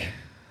is like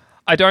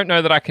I don't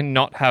know that I can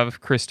not have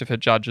Christopher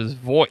Judge's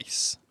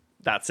voice.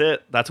 That's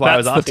it. That's why I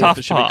was asking if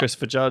it should be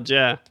Christopher Judge.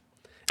 Yeah.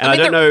 And I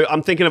don't know.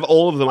 I'm thinking of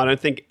all of them. I don't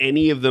think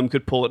any of them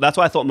could pull it. That's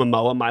why I thought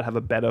Momoa might have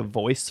a better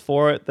voice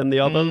for it than the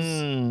others.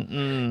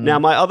 Now,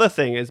 my other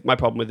thing is my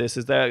problem with this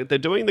is they're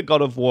doing the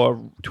God of War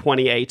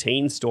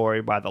 2018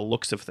 story by the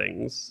looks of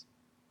things,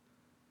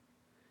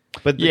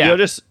 but you're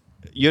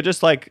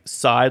just like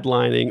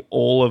sidelining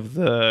all of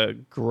the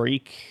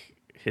Greek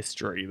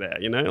history there.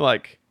 You know,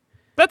 like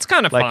that's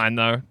kind of fine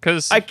though,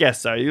 because I guess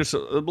so.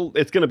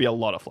 It's going to be a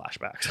lot of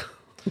flashbacks.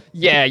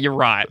 Yeah, you're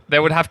right.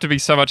 There would have to be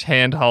so much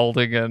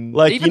hand-holding and...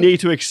 you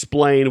need to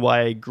explain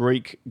why a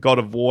Greek god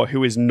of war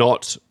who is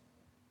not...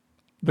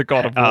 the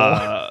god of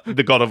war.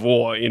 The god of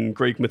war in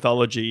Greek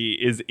mythology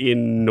is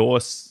in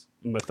Norse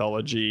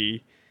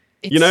mythology.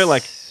 So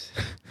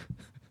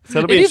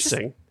it'll be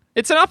interesting.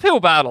 It's an uphill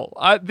battle.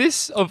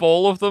 This, of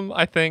all of them,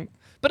 I think...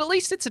 But at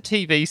least it's a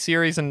TV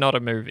series and not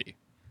a movie.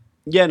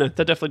 Yeah, no,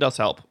 that definitely does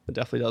help. It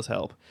definitely does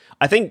help.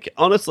 I think,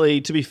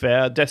 honestly, to be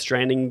fair, Death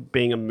Stranding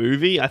being a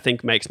movie, I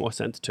think makes more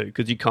sense too,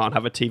 because you can't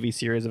have a TV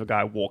series of a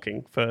guy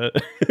walking for...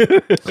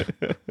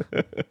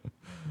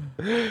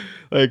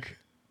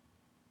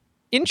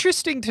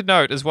 Interesting to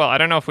note as well, I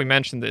don't know if we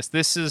mentioned this,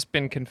 this has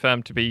been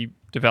confirmed to be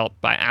developed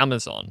by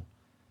Amazon.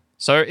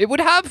 So it would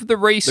have the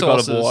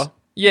resources... The God of War?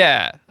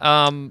 Yeah.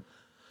 But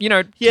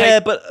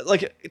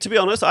to be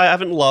honest, I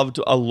haven't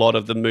loved a lot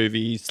of the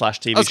movie /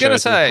 TV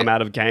shows that come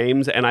out of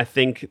games, and I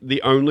think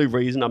the only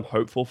reason I'm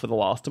hopeful for The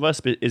Last of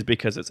Us is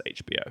because it's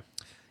HBO.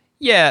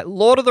 Yeah,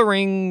 Lord of the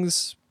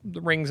Rings,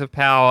 The Rings of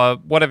Power,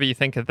 whatever you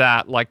think of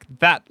that, like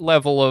that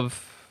level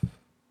of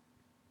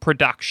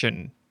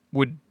production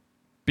would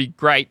be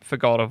great for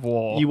God of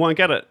War. You won't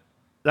get it.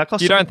 That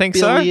costs $1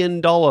 billion.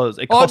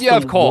 It costs them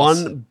of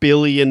course. $1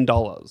 billion.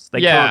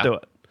 They can't do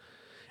it.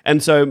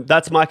 And so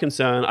that's my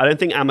concern. I don't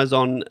think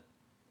Amazon,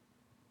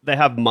 they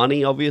have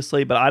money,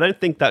 obviously, but I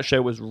don't think that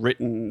show was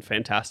written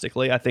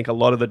fantastically. I think a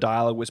lot of the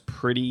dialogue was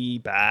pretty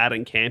bad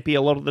and campy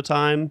a lot of the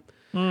time.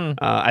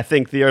 I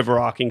think the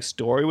overarching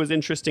story was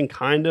interesting,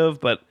 kind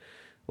of, but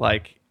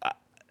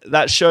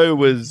that show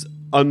was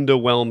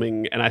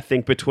underwhelming. And I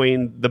think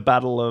between the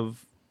battle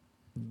of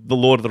the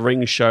Lord of the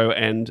Rings show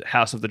and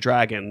House of the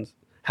Dragons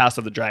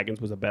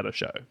was a better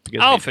show.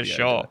 Oh, for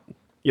sure.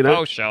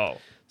 Oh, sure.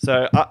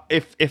 So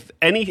if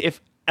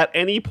at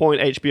any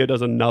point HBO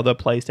does another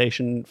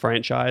PlayStation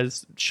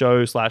franchise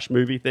show /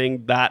 movie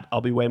thing, that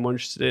I'll be way more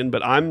interested in.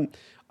 But I'm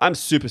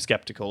super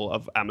skeptical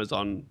of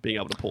Amazon being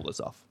able to pull this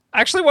off. I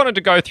actually wanted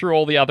to go through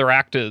all the other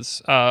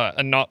actors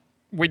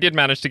we did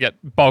manage to get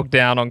bogged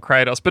down on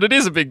Kratos, but it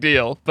is a big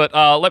deal. But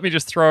let me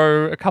just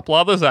throw a couple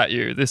others at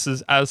you. This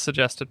is as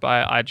suggested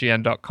by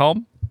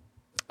IGN.com.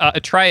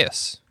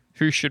 Atreus,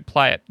 who should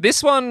play it?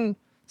 This one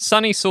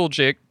Sonny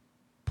Suljic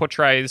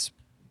portrays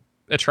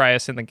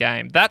Atreus in the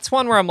game. That's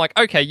one where I'm like,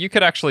 okay, you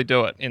could actually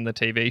do it in the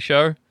TV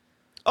show.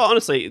 Oh,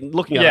 honestly,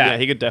 looking at him, yeah,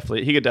 he could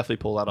definitely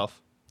pull that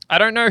off. I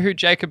don't know who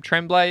Jacob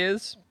Tremblay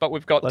is, but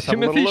we've got Let's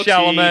Timothy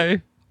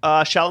Chalamet.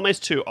 Chalamet's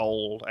too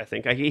old, I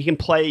think. He can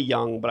play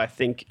young, but I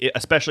think,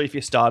 especially if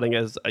you're starting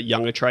as a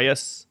young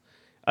Atreus,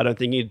 I don't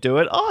think he'd do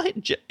it. Oh,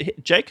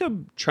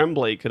 Jacob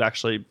Tremblay could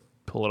actually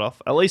pull it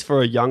off, at least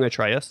for a young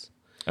Atreus.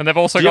 And they've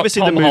also got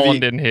Tom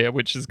Holland in here,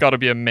 which has got to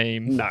be a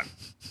meme. No.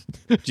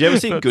 Did you ever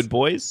see Good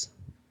Boys?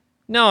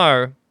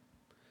 No.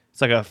 It's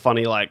like a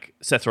funny, like,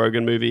 Seth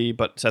Rogen movie,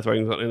 but Seth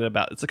Rogen's not in it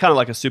about... It's kind of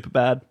like a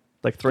Superbad,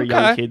 like three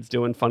young kids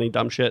doing funny,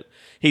 dumb shit.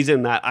 He's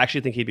in that. I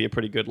actually think he'd be a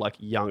pretty good, like,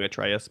 young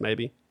Atreus,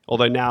 maybe.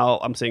 Although now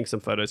I'm seeing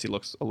some photos, he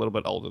looks a little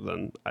bit older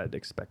than I'd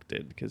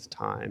expected, because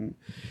time,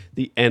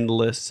 the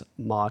endless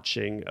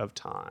marching of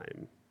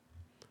time.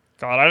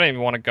 God, I don't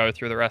even want to go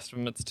through the rest of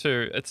them.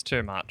 It's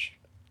too much.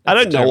 I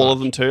don't know all of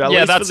them too. At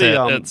least that's for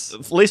it.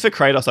 At least for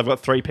Kratos, I've got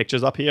 3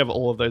 pictures up here of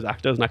all of those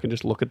actors, and I can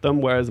just look at them.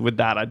 Whereas with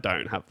that, I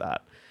don't have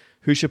that.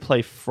 Who should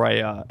play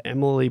Freya?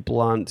 Emily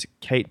Blunt,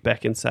 Kate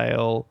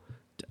Beckinsale.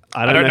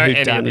 I don't know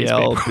who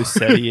Danielle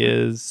Bussetti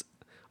is.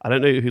 I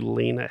don't know who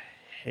Lena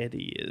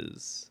Headey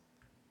is.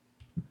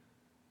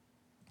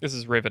 This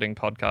is riveting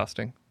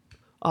podcasting.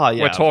 Oh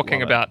yeah, we're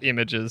talking about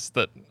images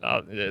that.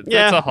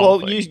 That's a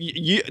whole thing.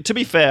 You. To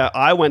be fair,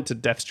 I went to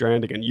Death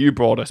Stranding, and you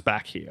brought us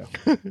back here.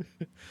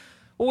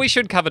 Well, we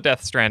should cover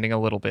Death Stranding a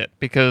little bit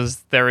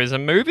because there is a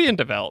movie in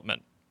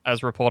development,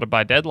 as reported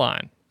by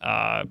Deadline.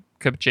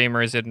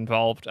 Kojima is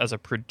involved as a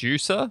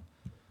producer.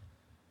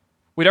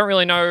 We don't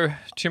really know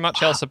too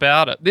much else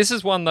about it. This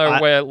is one,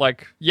 though, where,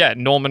 like,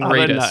 Norman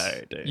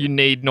Reedus. You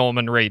need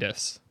Norman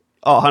Reedus.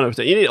 Oh,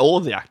 100%. You need all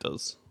of the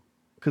actors.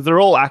 Because they're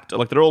all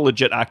they're all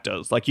legit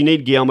actors. Like, you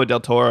need Guillermo del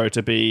Toro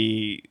to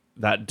be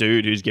that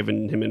dude who's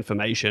given him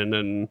information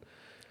and...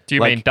 Do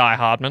you mean Die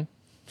Hardman?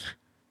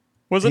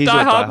 Was it He's Die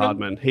not Hardman? Die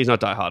Hardman. He's not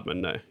Die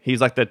Hardman, no.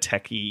 He's like the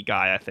techie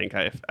guy, I think,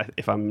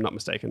 if I'm not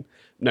mistaken.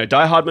 No,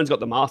 Die Hardman's got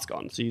the mask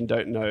on, so you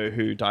don't know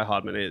who Die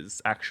Hardman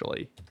is,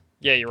 actually.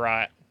 Yeah, you're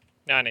right.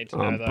 Now I need to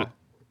know, though.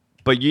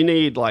 But you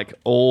need, like,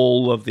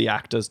 all of the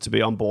actors to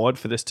be on board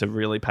for this to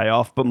really pay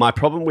off. But my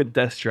problem with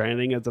Death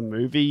Stranding as a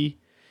movie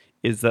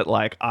is that,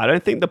 like, I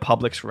don't think the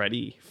public's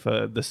ready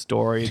for the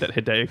story that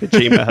Hideo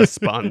Kojima has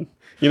spun.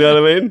 You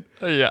know what I mean?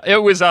 Yeah,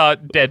 it was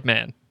Dead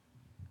Man.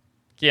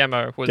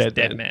 Guillermo was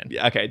Dead Man.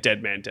 Yeah, okay,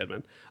 Dead Man.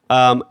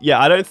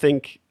 I don't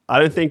think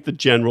the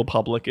general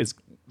public is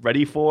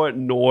ready for it,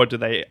 nor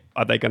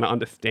are they going to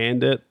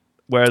understand it.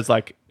 Whereas,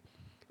 like,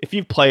 if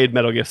you've played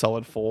Metal Gear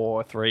Solid 4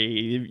 or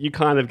 3, you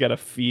kind of get a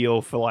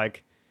feel for,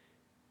 like,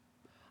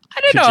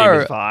 I don't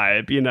Kojima's know.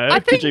 vibe, you know?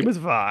 Kojima's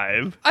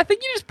vibe. I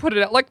think you just put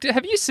it out. Like,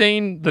 have you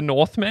seen The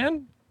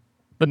Northman?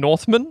 The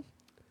Northman?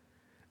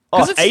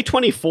 Oh,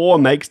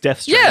 A24 makes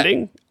Death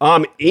Stranding? Yeah.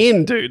 I'm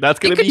in, dude. That's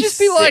going to be sick. It could just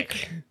be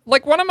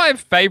like one of my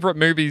favorite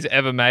movies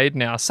ever made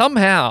now.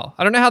 Somehow,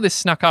 I don't know how this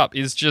snuck up,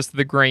 is just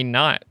The Green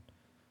Knight.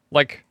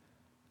 Like,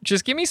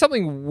 just give me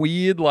something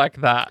weird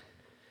like that.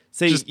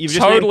 See, you've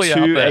just named 2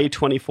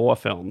 A24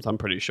 films, I'm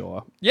pretty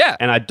sure. Yeah.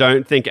 And I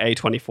don't think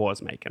A24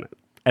 is making it.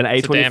 And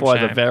A24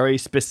 has a very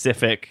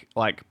specific,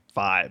 like,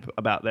 vibe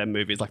about their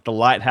movies. Like, The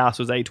Lighthouse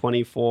was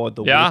A24,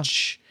 The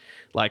Witch.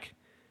 Like,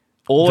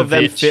 all of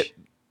them fit...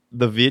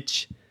 The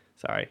Witch.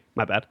 Sorry,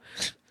 my bad.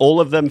 All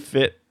of them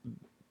fit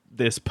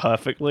this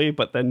perfectly,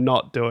 but they're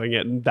not doing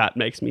it, and that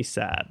makes me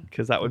sad,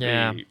 because that would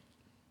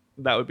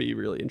be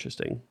really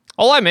interesting.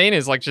 All I mean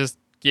is, like, just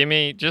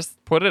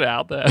put it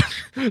out there.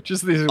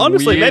 Just this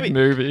weird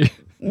movie.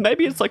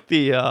 Maybe it's like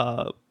the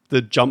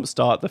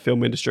jumpstart the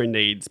film industry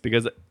needs,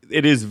 because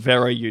it is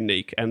very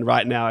unique. And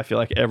right now, I feel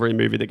like every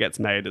movie that gets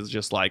made is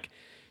just like,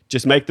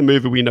 just make the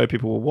movie we know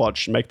people will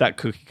watch, make that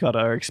cookie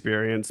cutter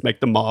experience, make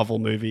the Marvel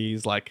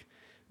movies, like,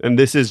 and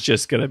this is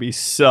just going to be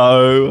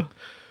so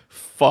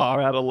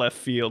far out of left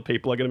field.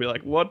 People are going to be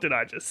like, what did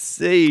I just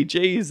see?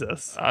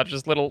 Jesus.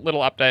 Just little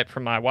update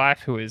from my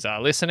wife, who is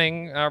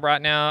listening right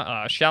now.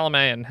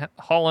 Chalamet and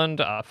Holland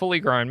are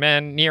fully grown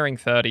men, nearing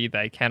 30.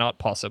 They cannot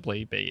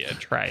possibly be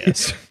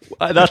Atreus.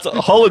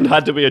 Holland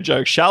had to be a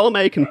joke.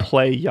 Chalamet can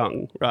play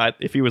young, right?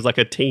 If he was like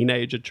a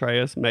teenage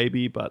Atreus,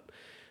 maybe, but...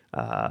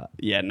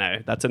 no,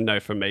 that's a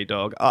no from me,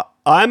 dog.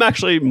 I'm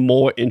actually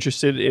more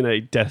interested in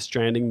a Death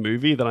Stranding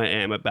movie than I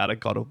am about a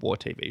God of War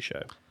TV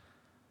show.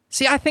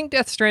 See, I think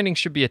Death Stranding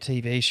should be a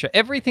TV show.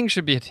 Everything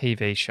should be a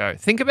TV show.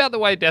 Think about the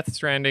way Death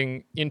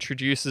Stranding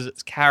introduces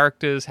its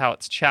characters, how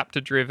it's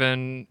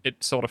chapter-driven,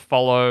 it sort of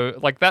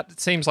like that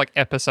seems like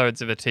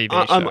episodes of a TV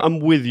show. I'm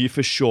with you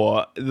for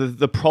sure.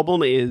 The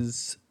problem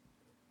is...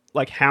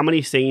 Like, how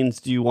many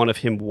scenes do you want of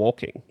him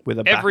walking with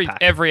a backpack?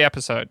 Every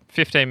episode,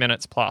 15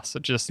 minutes plus.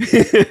 It just... Ooh,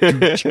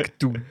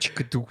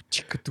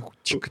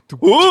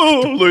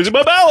 losing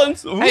my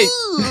balance. Ooh. Hey,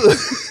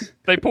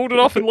 they pulled it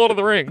off in Lord of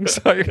the Rings.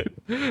 So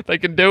they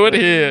can do it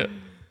here.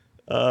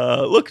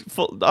 Look,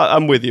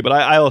 I'm with you, but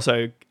I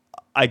also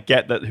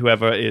get that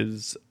whoever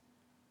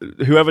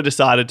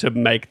decided to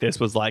make this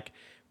was like,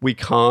 we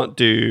can't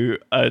do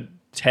a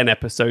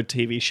 10-episode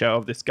TV show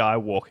of this guy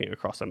walking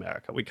across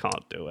America. We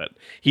can't do it.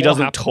 He What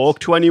doesn't happens? talk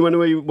to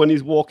anyone when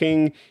he's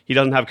walking. He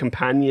doesn't have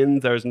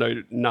companions. There's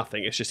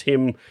nothing. It's just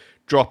him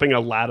dropping a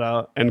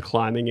ladder and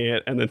climbing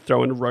it, and then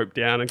throwing a rope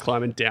down and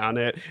climbing down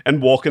it,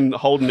 and walking,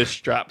 holding his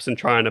straps and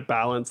trying to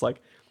balance.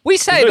 Like, We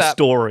say there's no that,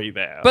 story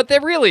there. but there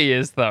really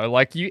is, though.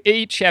 Like,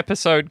 each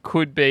episode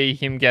could be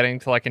him getting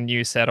to, like, a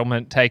new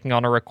settlement, taking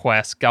on a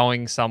request,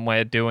 going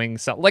somewhere, doing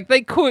something. Like,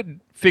 they could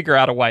figure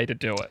out a way to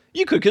do it.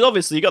 You could, because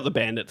obviously you got the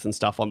bandits and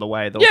stuff on the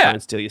way. They'll Yeah. try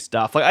and steal your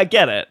stuff. Like, I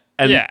get it.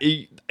 And Yeah.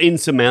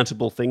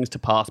 insurmountable things to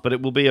pass, but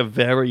it will be a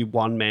very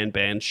one-man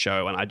band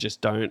show, and I just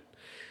don't...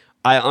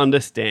 I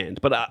understand,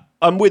 but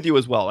I'm with you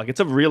as well. Like, it's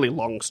a really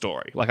long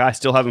story. Like, I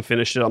still haven't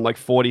finished it. I'm like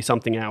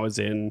 40-something hours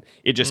in.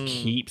 It just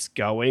keeps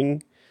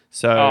going.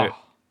 So Oh.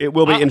 it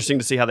will be interesting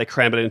to see how they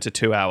cram it into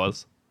 2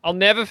 hours. I'll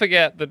never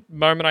forget the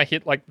moment I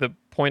hit, like, the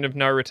point of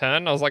no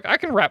return. I was like, I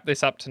can wrap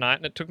this up tonight,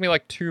 and it took me,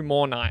 like, 2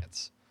 more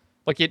nights.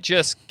 Like, it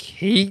just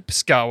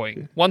keeps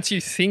going. Once you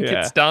think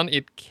Yeah. it's done,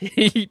 it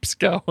keeps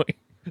going.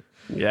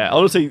 Yeah,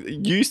 honestly,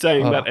 you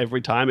saying that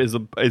every time is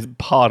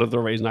part of the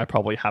reason I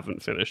probably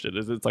haven't finished it.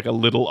 Is it's like a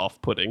little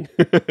off-putting.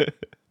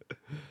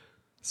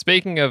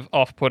 Speaking of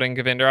off-putting,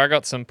 Govinda, I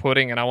got some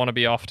pudding, and I want to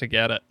be off to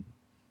get it.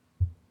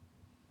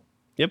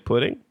 Yeah,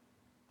 pudding.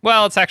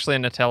 Well, it's actually a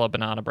Nutella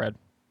banana bread.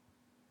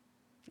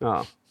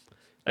 Oh,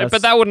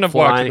 But that wouldn't have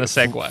worked in the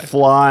segue.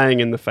 Flying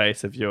in the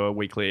face of your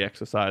weekly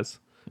exercise.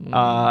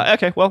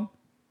 Okay, well,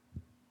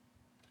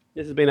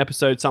 this has been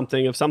episode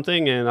something of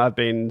something, and I've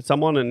been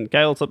someone, and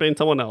Gail's been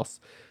someone else.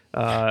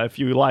 If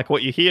you like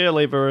what you hear,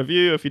 leave a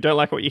review. If you don't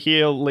like what you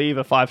hear, leave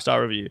a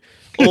 5-star review.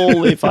 All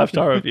leave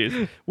 5-star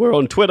reviews. We're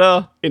on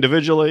Twitter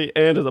individually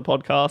and as a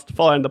podcast.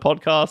 Find the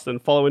podcast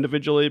and follow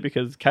individually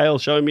because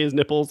Kale's showing me his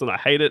nipples and I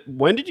hate it.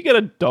 When did you get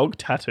a dog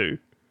tattoo?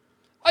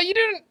 Oh, you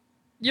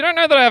don't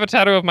know that I have a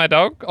tattoo of my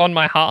dog on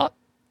my heart?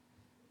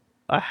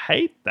 I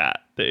hate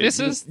that. Dude.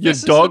 This is- your this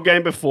is dog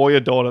game before your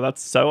daughter.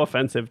 That's so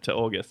offensive to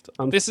August.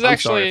 I'm sorry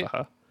Actually, for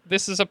her.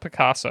 this is a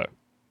Picasso.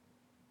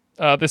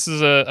 This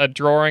is a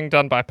drawing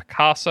done by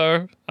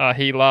Picasso.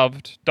 He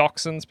loved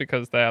dachshunds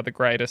because they are the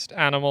greatest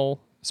animal,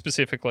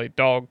 specifically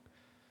dog,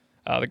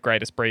 the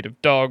greatest breed of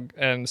dog.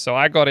 And so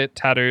I got it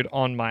tattooed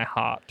on my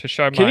heart to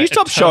show my Can you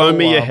stop eternal showing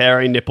me your love.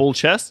 hairy nipple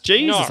chest?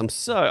 Jesus, No.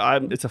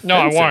 it's offensive. No,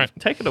 I won't.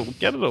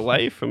 Get it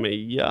away from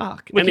me.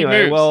 Yuck. Look, Anyway, he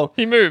moves. well,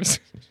 He moves.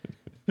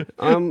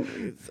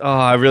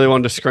 I really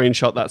wanted to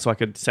screenshot that so I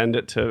could send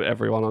it to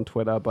everyone on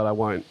Twitter, but I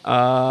won't.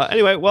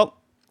 Anyway, well,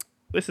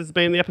 this has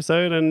been the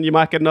episode, and you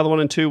might get another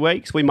one in 2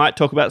 weeks. We might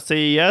talk about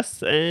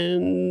CES,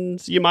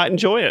 and you might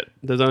enjoy it.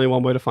 There's only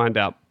one way to find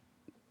out.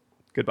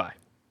 Goodbye.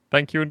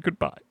 Thank you and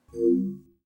goodbye.